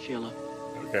yourself, Sheila.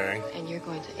 Okay. And you're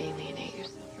going to alienate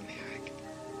yourself from Eric.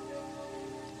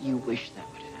 You wish that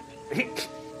would happen.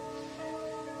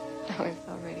 Oh, it's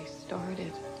already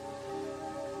started.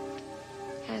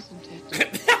 Hasn't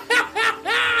it?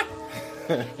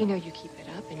 You know, you keep it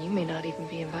up, and you may not even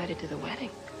be invited to the wedding.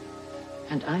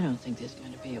 And I don't think there's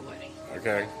going to be a wedding.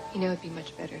 Okay. You know, it'd be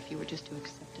much better if you were just to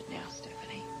accept it now,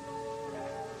 Stephanie.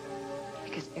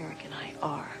 Because Eric and I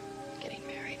are getting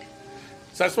married.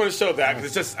 So I just want to show that,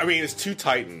 because it's just, it's two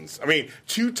Titans.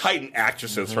 Two Titan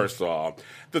actresses, first of all.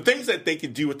 The things that they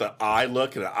can do with the eye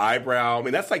look and the eyebrow,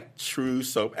 that's like true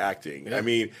soap acting. Yeah.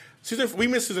 We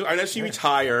miss Susan. I know she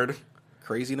retired.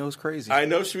 Crazy knows crazy. I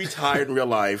know she retired in real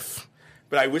life.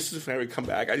 But I wish Susan Flannery would come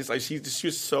back. She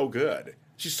was so good.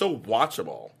 She's so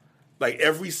watchable. Like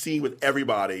every scene with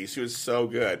everybody, she was so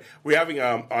good. We're having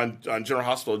on General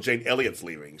Hospital, Jane Elliott's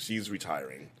leaving. She's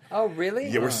retiring. Oh, really?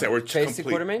 Yeah, we're sad. We're Tracy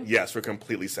Quartermain? Yes, we're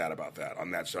completely sad about that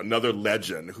on that show. Another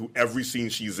legend who every scene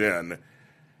she's in,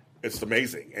 it's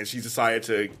amazing. And she's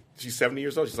 70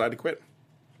 years old. She decided to quit.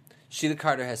 Sheila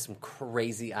Carter has some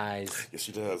crazy eyes. Yes,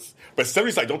 she does. But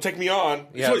Stephanie's like, don't take me on.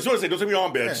 Yeah. She's want to say, don't take me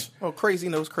on, bitch. Yeah. Well, crazy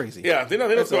knows crazy. Yeah, they know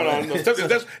what's going on. No,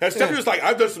 Stephanie was like,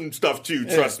 I've done some stuff too,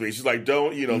 trust me. She's like,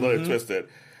 don't, let her twist it.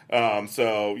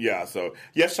 So yes,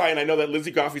 Cheyenne, I know that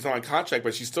Lizzie Goffey's on contract,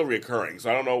 but she's still reoccurring. So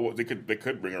I don't know what they could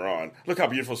bring her on. Look how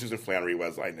beautiful Susan Flannery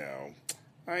was. I know.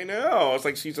 It's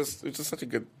like it's just such a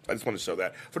good. I just want to show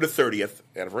that for the 30th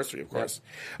anniversary, of course.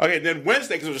 Yep. Okay, and then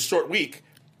Wednesday, because it was a short week.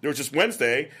 It was just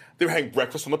Wednesday. They were having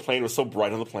breakfast on the plane. It was so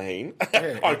bright on the plane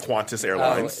on Qantas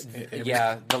Airlines.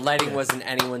 The lighting wasn't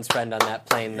anyone's friend on that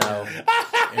plane, though.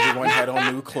 Everyone had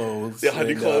on new clothes. They had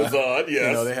new clothes on.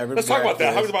 Yes. Let's talk about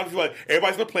that. How was it about like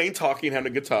everybody's on the plane talking and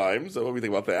having a good time? So what do we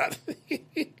think about that?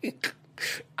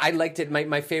 I liked it.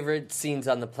 My favorite scenes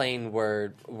on the plane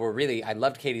were really. I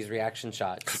loved Katie's reaction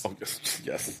shots. Oh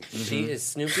yes. She is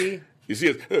Snoopy. You see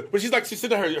it, but she's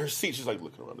sitting in her seat. She's like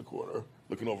looking around the corner,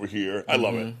 looking over here. I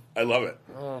love it.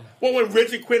 Oh. Well, when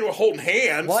Rich and Quinn were holding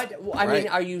hands, what? I mean,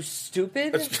 are you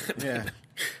stupid? Yeah.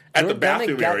 At the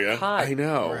bathroom area. Caught. I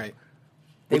know. Right.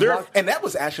 And that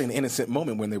was actually an innocent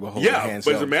moment when they were holding hands.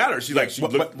 But it doesn't matter.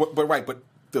 But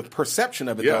the perception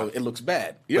of it, though, it looks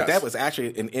bad. Yes. But that was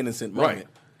actually an innocent moment.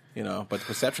 Right. But the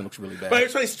perception looks really bad. But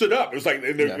every time they stood up, it was like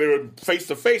they were face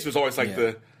to face. It was always like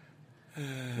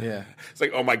it's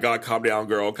like, oh my God, calm down,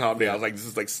 girl, calm down. It's like, this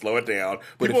is like, slow it down.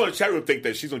 People in the chat room think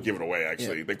that she's going to give it away,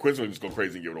 actually. Yeah. That Quinn's going to just go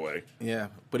crazy and give it away. Yeah.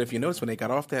 But if you notice, when they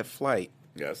got off that flight,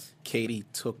 Katie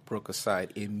took Brooke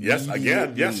aside immediately. Yes,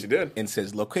 again. Yes, she did. And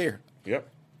says, look here. Yep.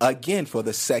 Again, for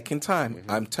the second time,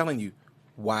 I'm telling you,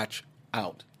 watch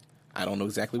out. I don't know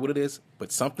exactly what it is,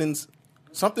 but something's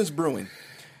brewing.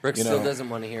 Brooke still doesn't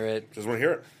want to hear it. Doesn't want to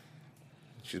hear it.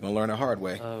 She's going to learn the hard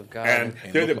way. Oh, God. And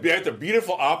they're at the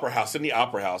beautiful opera house, Sydney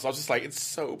Opera House. I was just like, it's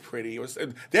so pretty.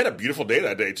 They had a beautiful day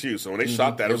that day, too. So when they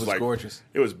shot that, it was like gorgeous.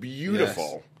 It was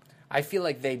beautiful. Yes. I feel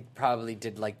like they probably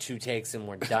did like 2 takes and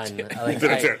were done.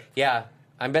 Yeah.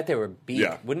 I bet they were beat.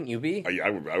 Yeah. Wouldn't you be? I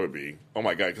would be. Oh,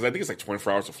 my God. Because I think it's like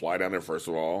 24 hours to fly down there, first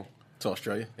of all. To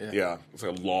Australia? Yeah. It's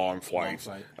like a long flight.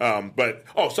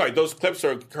 Those clips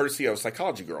are courtesy of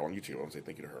Psychology Girl on YouTube. I want to say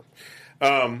thank you to her.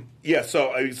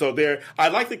 So there. I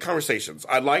like the conversations.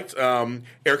 I liked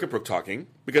Eric and Brooke talking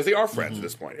because they are friends at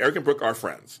this point. Eric and Brooke are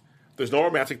friends. There's no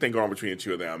romantic thing going on between the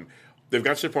two of them. They've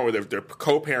got to the point where they're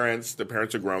co-parents. The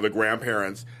parents are grown. They're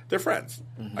grandparents. They're friends.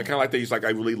 I kind of like that. He's like, I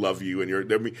really love you, and you're.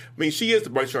 I mean, she is the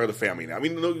matriarch of the family now. I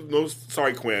mean, no,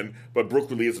 sorry, Quinn, but Brooke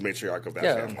really is the matriarch of that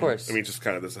family. Yeah, of course. I mean, just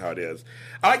kind of this is how it is.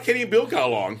 I like Katie and Bill got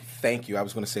along. Thank you. I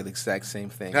was going to say the exact same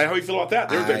thing. How do you feel about that?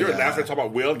 They were laughing, talking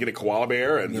about Will getting a koala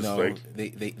bear, and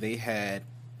they had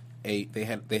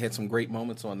some great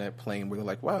moments on that plane where they're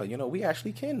like, wow, we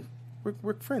actually can.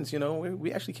 We're friends.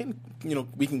 We actually can.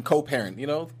 We can co-parent.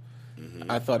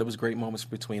 I thought it was great moments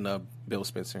between Bill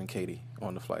Spencer and Katie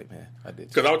on the flight, man. I did.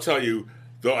 Because I'll tell you,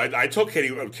 though, I told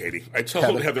Katie, I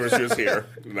told Heather when she was here,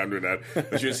 and I'm doing that,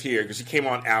 when she was here, because she came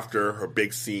on after her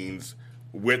big scenes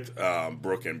with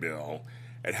Brooke and Bill,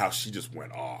 and how she just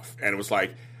went off. And it was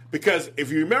like, because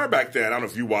if you remember back then, I don't know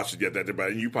if you watched it yet,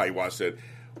 but you probably watched it,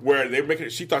 where they were making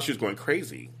it, she thought she was going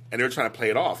crazy. And they were trying to play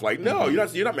it off. Like, no, you're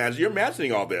not imagining. You're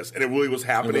imagining all this. And it really was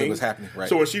happening. Right.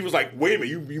 So when she was like, wait a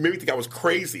minute, you made me think I was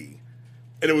crazy.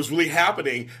 And it was really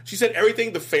happening. She said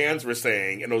everything the fans were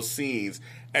saying in those scenes.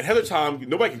 And Heather Tom,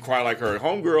 nobody can cry like her.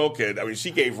 Homegirl could. I mean, she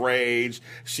gave rage.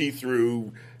 She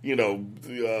threw,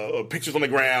 pictures on the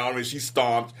ground. I mean, she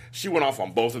stomped. She went off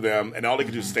on both of them. And all they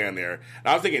could do is stand there. And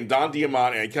I was thinking Don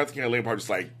Diamont and Kathy Carolina were just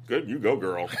like, good, you go,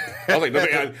 girl. I was like,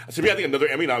 I think another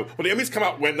Emmy now. But the Emmys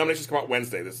nominations come out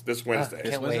Wednesday, this Wednesday.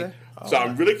 Can't wait. So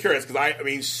I'm really curious because I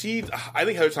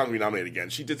think Heather Tom will be nominated again.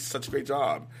 She did such a great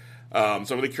job. So I'm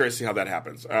really curious to see how that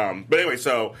happens. But anyway,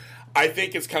 so I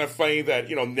think it's kind of funny that,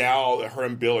 now that her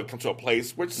and Bill have come to a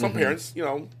place which some parents,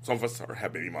 some of us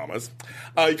have baby mamas,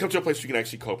 you come to a place where you can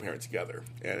actually co-parent together.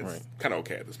 And it's kind of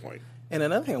okay at this point. And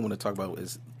another thing I want to talk about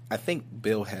is I think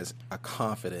Bill has a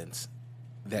confidence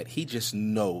that he just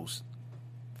knows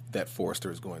that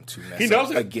Forrester is going to mess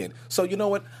up again. So you know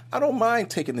what? I don't mind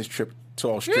taking this trip to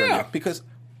Australia because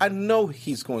I know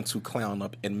he's going to clown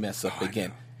up and mess up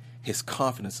again. His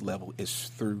confidence level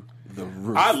is through the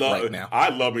roof right now. I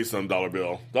love me some Dollar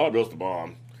Bill. Dollar Bill's the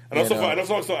bomb. And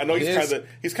I know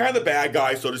he's kind of the bad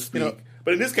guy, so to speak.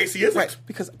 But in this case, he isn't. Right,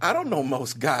 because I don't know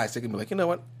most guys that can be like, you know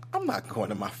what? I'm not going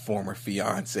to my former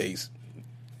fiance's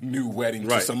new wedding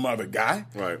to some other guy.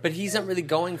 Right. But he's not really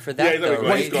going for that, though,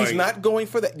 right? He's not going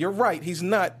for that. You're right. He's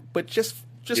not. But just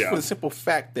for the simple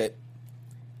fact that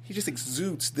he just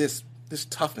exudes this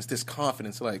toughness, this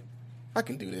confidence. Like, I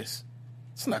can do this.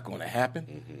 It's not going to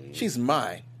happen. She's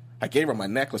mine. I gave her my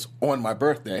necklace on my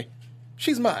birthday.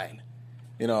 She's mine.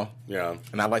 Yeah.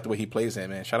 And I like the way he plays that,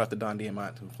 man. Shout out to Don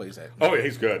Diamont who plays that. Oh, yeah,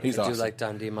 he's good. He's awesome. I do like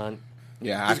Don Diamont.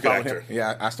 Yeah, he's a good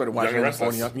actor. I started watching him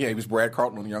on he was Brad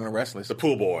Carlton on Young and Restless. The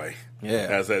pool boy.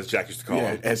 as Jack used to call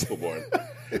him, pool boy.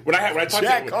 When I talked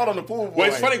Jack called him the pool boy. Well,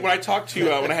 it's funny when I talked to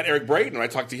when I had Eric Braden, when I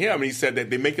talked to him, and he said that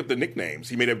they make up the nicknames.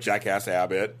 He made up Jackass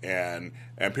Abbott, and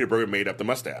Peter Berger made up the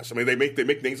mustache. I mean, they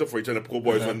make names up for each other. The pool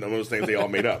boy is one of those names they all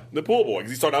made up. The pool boy,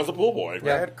 because he started out as a pool boy.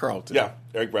 Brad Carlton. Yeah,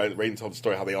 Eric Braden told the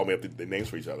story how they all made up the names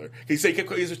for each other. He said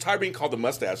he's tired of being called the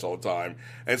mustache all the time,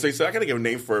 and so he said I got to give a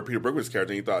name for Peter Berger's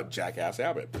character. And he thought Jackass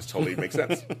Abbott. This totally makes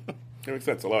sense. It makes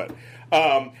sense. I love it.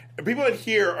 People in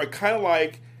here are kind of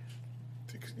like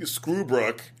screw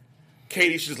Brooke.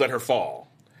 Katie should just let her fall.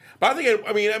 But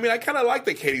I mean, I kind of like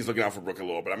that Katie's looking out for Brooke a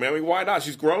little bit. I mean, why not?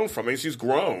 She's grown from it. She's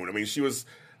grown. I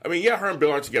mean, her and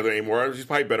Bill aren't together anymore. She's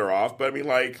probably better off. But I mean,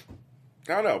 like,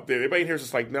 I don't know. Everybody here is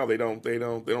just like, no, they don't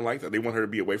like that. They want her to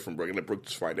be away from Brooke and let Brooke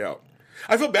just find out.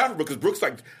 I feel bad for Brooke because Brooke's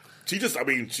like, she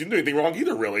didn't do anything wrong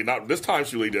either, really. Not this time,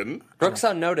 she really didn't. Brooke's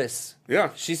on notice. Yeah.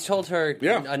 She's told her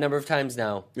a number of times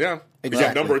now. Yeah.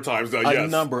 Exactly. A number of times now, yes. A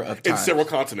number of times. In several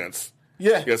continents.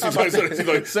 Yeah. Yes,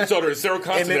 she's told her several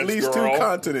continents, and at least girl. 2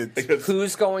 continents.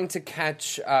 Who's going to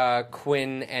catch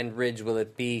Quinn and Ridge? Will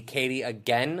it be Katie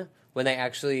again when they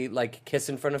actually kiss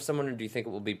in front of someone, or do you think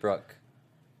it will be Brooke?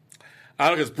 I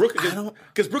don't know,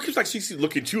 because Brooke is like she's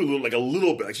looking too a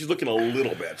little bit. Like she's looking a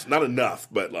little bit, not enough,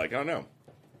 but I don't know.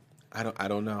 I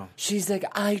don't know. She's like,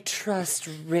 I trust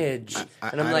Ridge,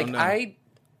 and I'm like, I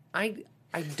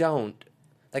don't.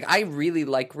 Like, I really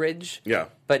like Ridge. Yeah,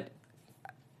 but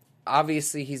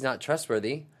obviously he's not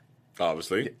trustworthy.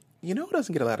 Obviously, you know who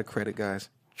doesn't get a lot of credit, guys?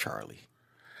 Charlie.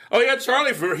 Oh yeah,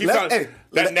 Charlie.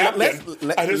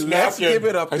 Let's give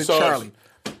it up to Charlie.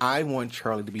 I want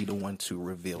Charlie to be the one to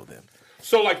reveal them.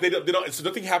 So they don't. So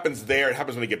nothing happens there. It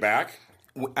happens when they get back.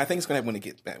 I think it's going to happen when they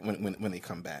get back. When they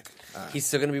come back, he's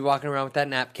still going to be walking around with that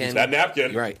napkin. It's that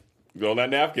napkin, right? Go on that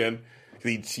napkin.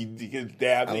 He gets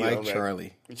dabbed. I like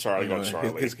Charlie.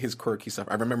 Charlie. His quirky stuff.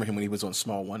 I remember him when he was on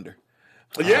Small Wonder.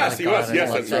 Yes, he was.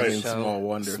 Yes, that's right. Small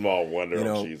Wonder. Small Wonder.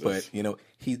 Jesus. But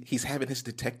he's having his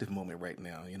detective moment right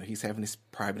now. He's having his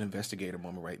private investigator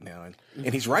moment right now,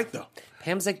 and he's right though.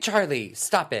 Pam's like, Charlie,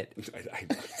 stop it.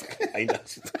 I know.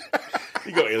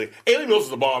 You go, Alien. Alien Mills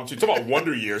is the bomb too. Talk about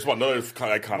Wonder Years. About another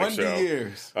iconic show. Wonder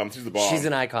Years. She's the bomb. She's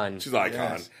an icon. She's an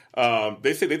icon.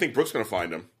 Yes. They think Brooke's going to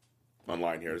find him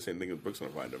online here. They say Brooke's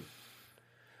going to find him.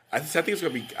 I think it's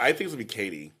going to be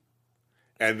Katie,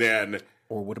 and then.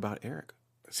 Or what about Eric?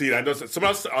 See, I know someone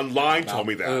else online told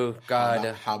me that. Oh God!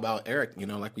 How about Eric?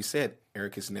 Like we said,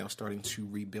 Eric is now starting to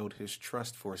rebuild his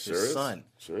trust for his son.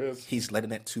 Sure is. He's letting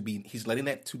that to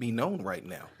be known right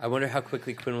now. I wonder how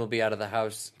quickly Quinn will be out of the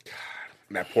house. God,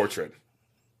 and that portrait.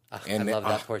 I love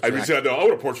that portrait. I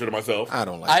want a portrait of myself. I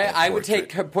don't like. That I would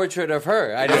take a portrait of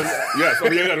her. I don't. Yes.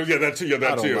 Oh, yeah. That too. Yeah,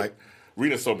 that too. Like,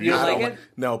 Rena's so beautiful. You like it?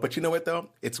 No, but you know what though?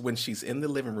 It's when she's in the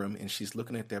living room and she's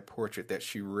looking at that portrait that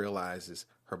she realizes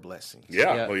her blessings.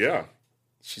 Yeah. Oh yeah.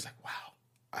 She's like, wow,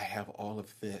 I have all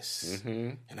of this,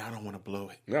 and I don't want to blow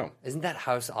it. No. Isn't that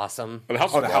house awesome? The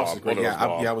house is great.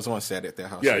 I was on set at that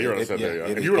house. Yeah, you're on set there.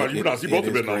 Yeah. You both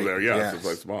have been over there. Yeah, it's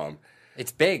like mom.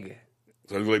 It's big.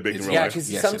 So it's really big in real life. life.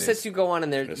 Because some sets you go on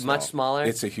and they're much smaller.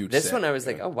 It's a huge This set. one I was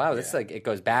like, oh wow, this it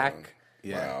goes back.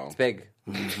 Yeah. Wow. It's big.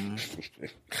 Mm-hmm.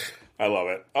 I love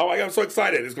it. Oh my God, I'm so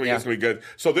excited. It's going to be good.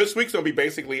 So this week's going to be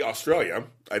basically Australia.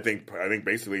 I think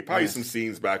basically probably some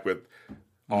scenes back with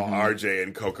RJ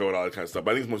and Coco and all that kind of stuff.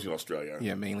 But I think it's mostly Australia.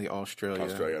 Yeah, mainly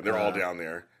Australia. They're all down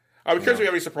there. I'm curious if we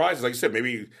have any surprises. Like you said,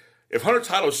 maybe if Hunter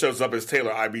Tyler shows up as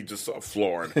Taylor, I'd be just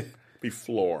floored. Be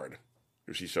floored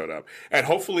if she showed up. And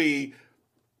hopefully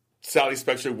Sally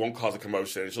Spectre won't cause a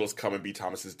commotion and she'll just come and be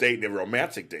Thomas's date and have a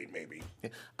romantic date, maybe.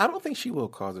 I don't think she will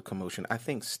cause a commotion. I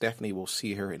think Stephanie will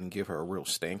see her and give her a real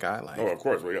stink eye. Oh, of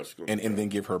course. Well, yes, and then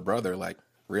give her brother,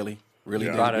 really? Really?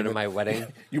 You brought her to my wedding?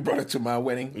 You brought her to my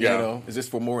wedding? Yeah. Is this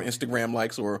for more Instagram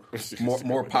likes or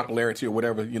more popularity or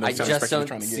whatever? I just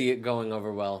don't see it going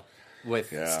over well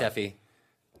with Steffi.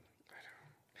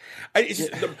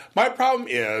 My problem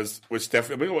is with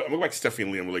Steffi. I'm going to go back to Steffi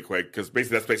and Liam really quick because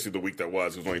that's basically the week that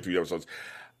was. It was only 3 episodes.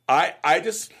 I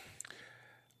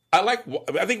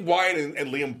think Wyatt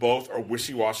and Liam both are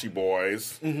wishy-washy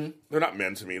boys. Mm-hmm. They're not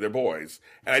men to me. They're boys.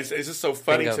 And it's just so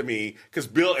funny to me because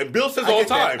Bill says all the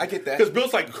time. I get that. Because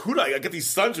Bill's like, who do I get these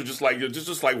sons who are just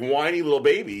like whiny little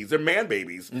babies. They're man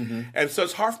babies. Mm-hmm. And so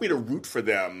it's hard for me to root for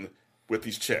them with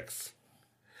these chicks.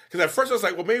 Because at first I was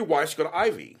like, well, maybe Wyatt should go to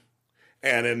Ivy.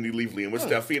 And then you leave Liam with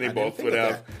Steffi, and they both would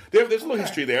have. There's a little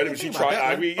history there. I mean, she tried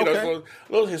Ivy, a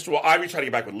little history. Well, Ivy tried to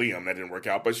get back with Liam, that didn't work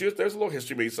out. But there's a little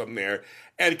history, maybe something there,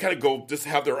 and kind of go just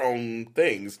have their own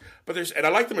things. But and I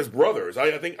like them as brothers.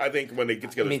 I think when they get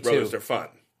together as brothers, they're fun.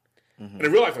 Mm-hmm. And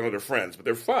in real life, I know they're friends, but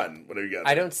they're fun when they get.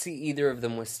 I don't see either of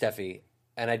them with Steffi.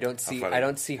 and I don't see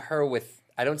her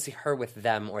with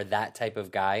them or that type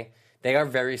of guy. They are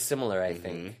very similar, I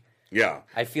think. Yeah.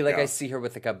 I feel like I see her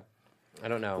with I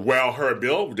don't know. Well, her and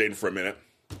Bill were dating for a minute.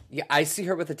 Yeah, I see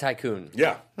her with a tycoon.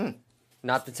 Yeah.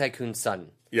 Not the tycoon's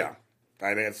son. Yeah.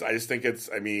 I just think it's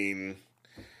he'll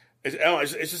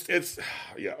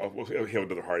have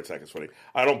another heart attack. It's funny.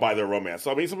 I don't buy their romance.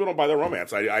 So, some people don't buy their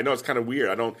romance. I know it's kind of weird.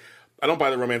 I don't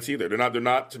buy the romance either. They're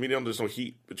not. To me, there's no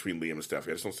heat between Liam and Steffi.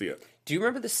 I just don't see it. Do you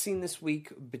remember the scene this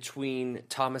week between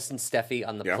Thomas and Steffi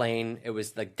on the plane? It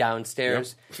was like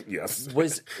downstairs. Yeah. Yes.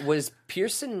 Was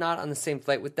Pearson not on the same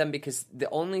flight with them? Because the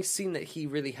only scene that he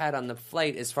really had on the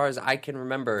flight, as far as I can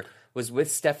remember, was with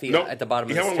Steffi at the bottom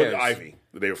of the stairs. He had one with Ivy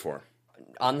the day before.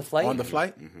 On the flight? On the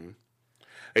flight? Mm-hmm.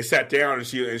 They sat down and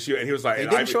he was like, they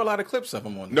didn't show a lot of clips of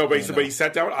him on. No, but he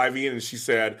sat down with Ivy and she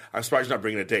said, "I'm surprised you're not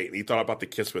bringing a date." And he thought about the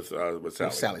kiss with Sally. With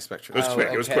Sally Spectre. It was quick.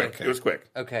 Okay. It was quick.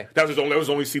 Okay. That was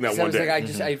only seen that one day.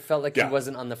 I felt like he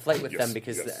wasn't on the flight with them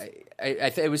because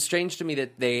it was strange to me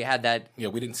that they had that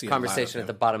we didn't see conversation at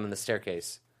the bottom of the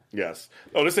staircase. Yes.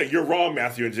 Oh, listen, you're wrong,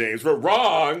 Matthew and James. We're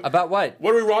wrong. About what?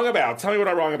 What are we wrong about? Tell me what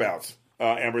I'm wrong about.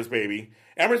 Amber's baby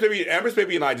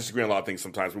and I disagree on a lot of things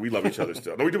sometimes, but we love each other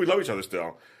still. No, we do. We love each other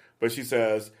still. But she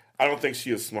says, I don't think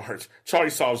she is smart. Charlie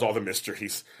solves all the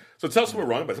mysteries. So tell us what we're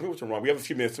wrong about. Tell me what you're wrong. We have a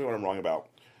few minutes to know what I'm wrong about.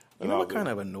 You know what kind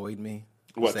of annoyed me?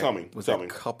 Tell me. Was that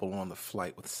couple on the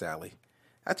flight with Sally.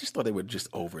 I just thought they were just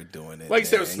overdoing it. Like you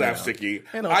said, it was slapsticky.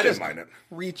 I didn't mind it.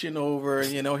 Reaching over,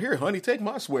 here, honey, take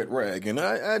my sweat rag. And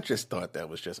I just thought that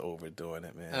was just overdoing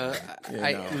it,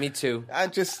 man. Me too. I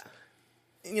just,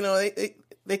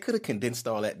 they could have condensed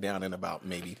all that down in about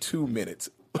maybe 2 minutes.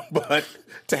 But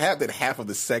to have that half of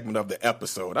the segment of the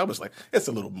episode, I was like, it's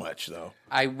a little much, though.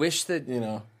 I wish that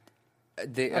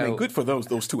good for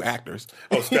those two actors.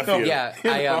 Oh,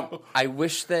 Steffi. I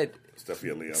wish that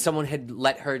Steffi and Liam. Someone had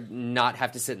let her not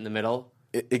have to sit in the middle.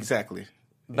 Exactly.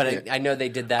 But I know they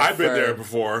did that. I've been there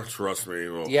before. Trust me.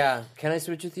 Well, yeah. Can I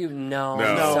switch with you? No.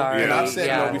 Sorry. Yeah. And I've said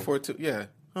no before too. Yeah.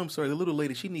 I'm sorry. The little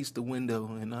lady, she needs the window,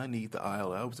 and I need the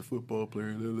aisle. I was a football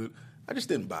player. I just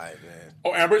didn't buy it, man.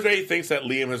 Oh, Amber's Bay thinks that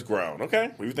Liam has grown.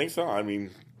 Okay, well, you think so? I mean,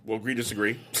 we'll agree,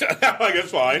 disagree. Like,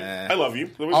 it's fine. I love you.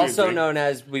 Also known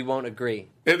as we won't agree.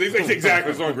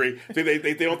 Exactly, don't agree.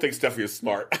 They don't think Steffi is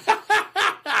smart.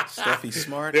 Steffi's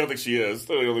smart? They don't think she is.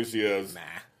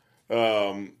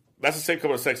 Nah. That's the same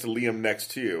couple of sex to Liam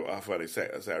next to you. Friday,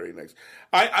 Saturday next.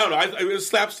 I don't know. It was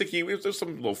slapsticky. It was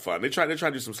some little fun. They tried to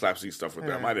do some slapsticky stuff with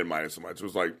them. I didn't mind it so much. It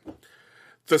was like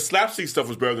the slapstick stuff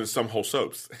was better than some whole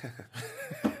soaps.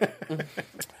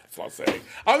 That's what I'm saying.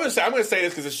 I'm going to say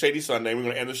this because it's Shady Sunday. We're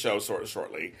going to end the show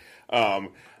shortly.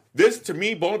 This, to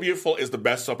me, Bold and Beautiful is the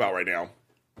best soap out right now.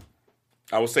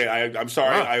 I will say, I'm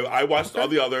sorry. Wow. I watched all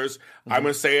the others. Mm-hmm. I'm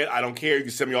going to say it. I don't care. You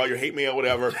can send me all your hate mail,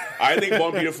 whatever. I think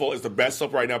Bold and Beautiful is the best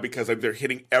soap right now because they're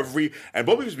hitting every... And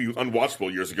Bold used to be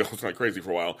unwatchable years ago. It's kind of crazy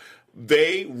for a while.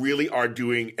 They really are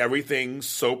doing everything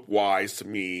soap-wise to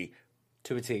me...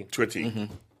 To a T. Mm-hmm.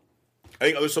 I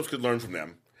think other soaps could learn from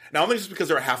them. Now, I don't think it's just because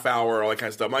they're a half hour or all that kind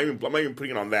of stuff. I'm not even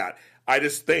putting it on that. I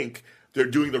just think... They're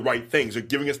doing the right things. They're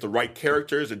giving us the right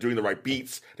characters. They're doing the right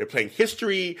beats. They're playing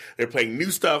history. They're playing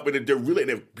new stuff. But they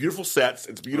have beautiful sets.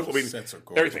 It's beautiful. Sets are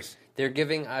gorgeous. Everything. They're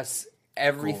giving us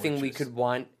everything we could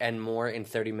want and more in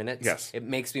 30 minutes. Yes. It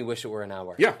makes me wish it were an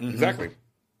hour. Yeah,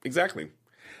 exactly.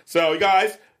 So, you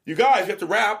guys, you have to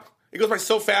wrap. It goes by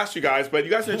so fast, you guys. But you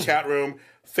guys in the chat room,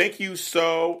 thank you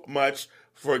so much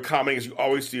for commenting, as you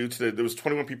always do. There was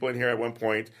 21 people in here at one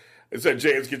point. It said,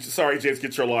 James,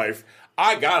 get your life.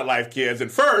 I got a life, kids.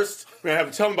 And first, we're going to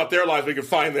have to tell them about their lives so we can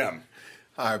find them.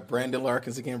 Hi, Brandon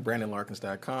Larkins again,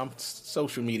 BrandonLarkins.com.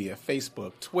 Social media,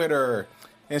 Facebook, Twitter,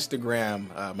 Instagram,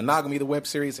 Monogamy, the web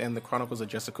series, and The Chronicles of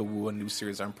Jessica Wu, a new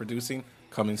series I'm producing,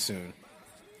 coming soon.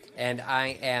 And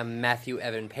I am Matthew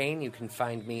Evan Payne. You can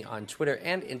find me on Twitter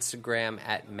and Instagram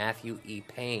at Matthew E.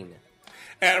 Payne.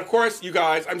 And, of course, you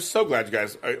guys, I'm so glad you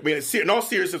guys, in all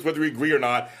seriousness, whether we agree or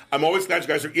not, I'm always glad you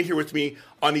guys are in here with me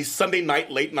on these Sunday night,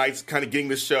 late nights, kind of getting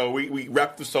this show. We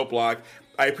wrap the soap block.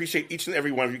 I appreciate each and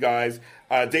every one of you guys.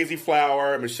 Daisy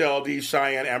Flower, Michelle D,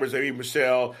 Cheyenne, Amber's Baby,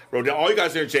 Michelle, Rodell, all you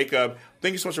guys there, Jacob.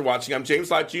 Thank you so much for watching. I'm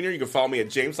James Lott Jr. You can follow me at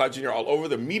James Lott Jr. all over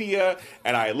the media.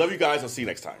 And I love you guys. I'll see you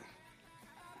next time.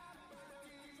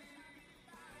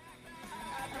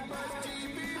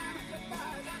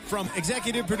 From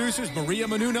executive producers Maria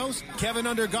Menounos, Kevin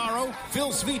Undergaro, Phil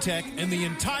Svitek, and the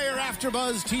entire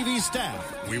AfterBuzz TV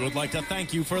staff, we would like to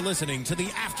thank you for listening to the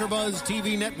AfterBuzz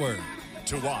TV network.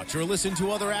 To watch or listen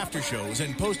to other after shows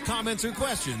and post comments or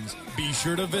questions, be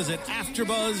sure to visit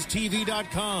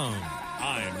AfterBuzzTV.com.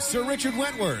 I'm Sir Richard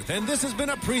Wentworth, and this has been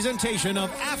a presentation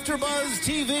of AfterBuzz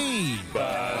TV.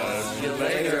 Buzz you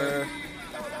later.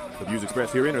 The views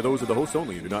expressed herein are those of the hosts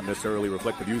only and do not necessarily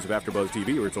reflect the views of AfterBuzz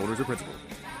TV or its owners or principals.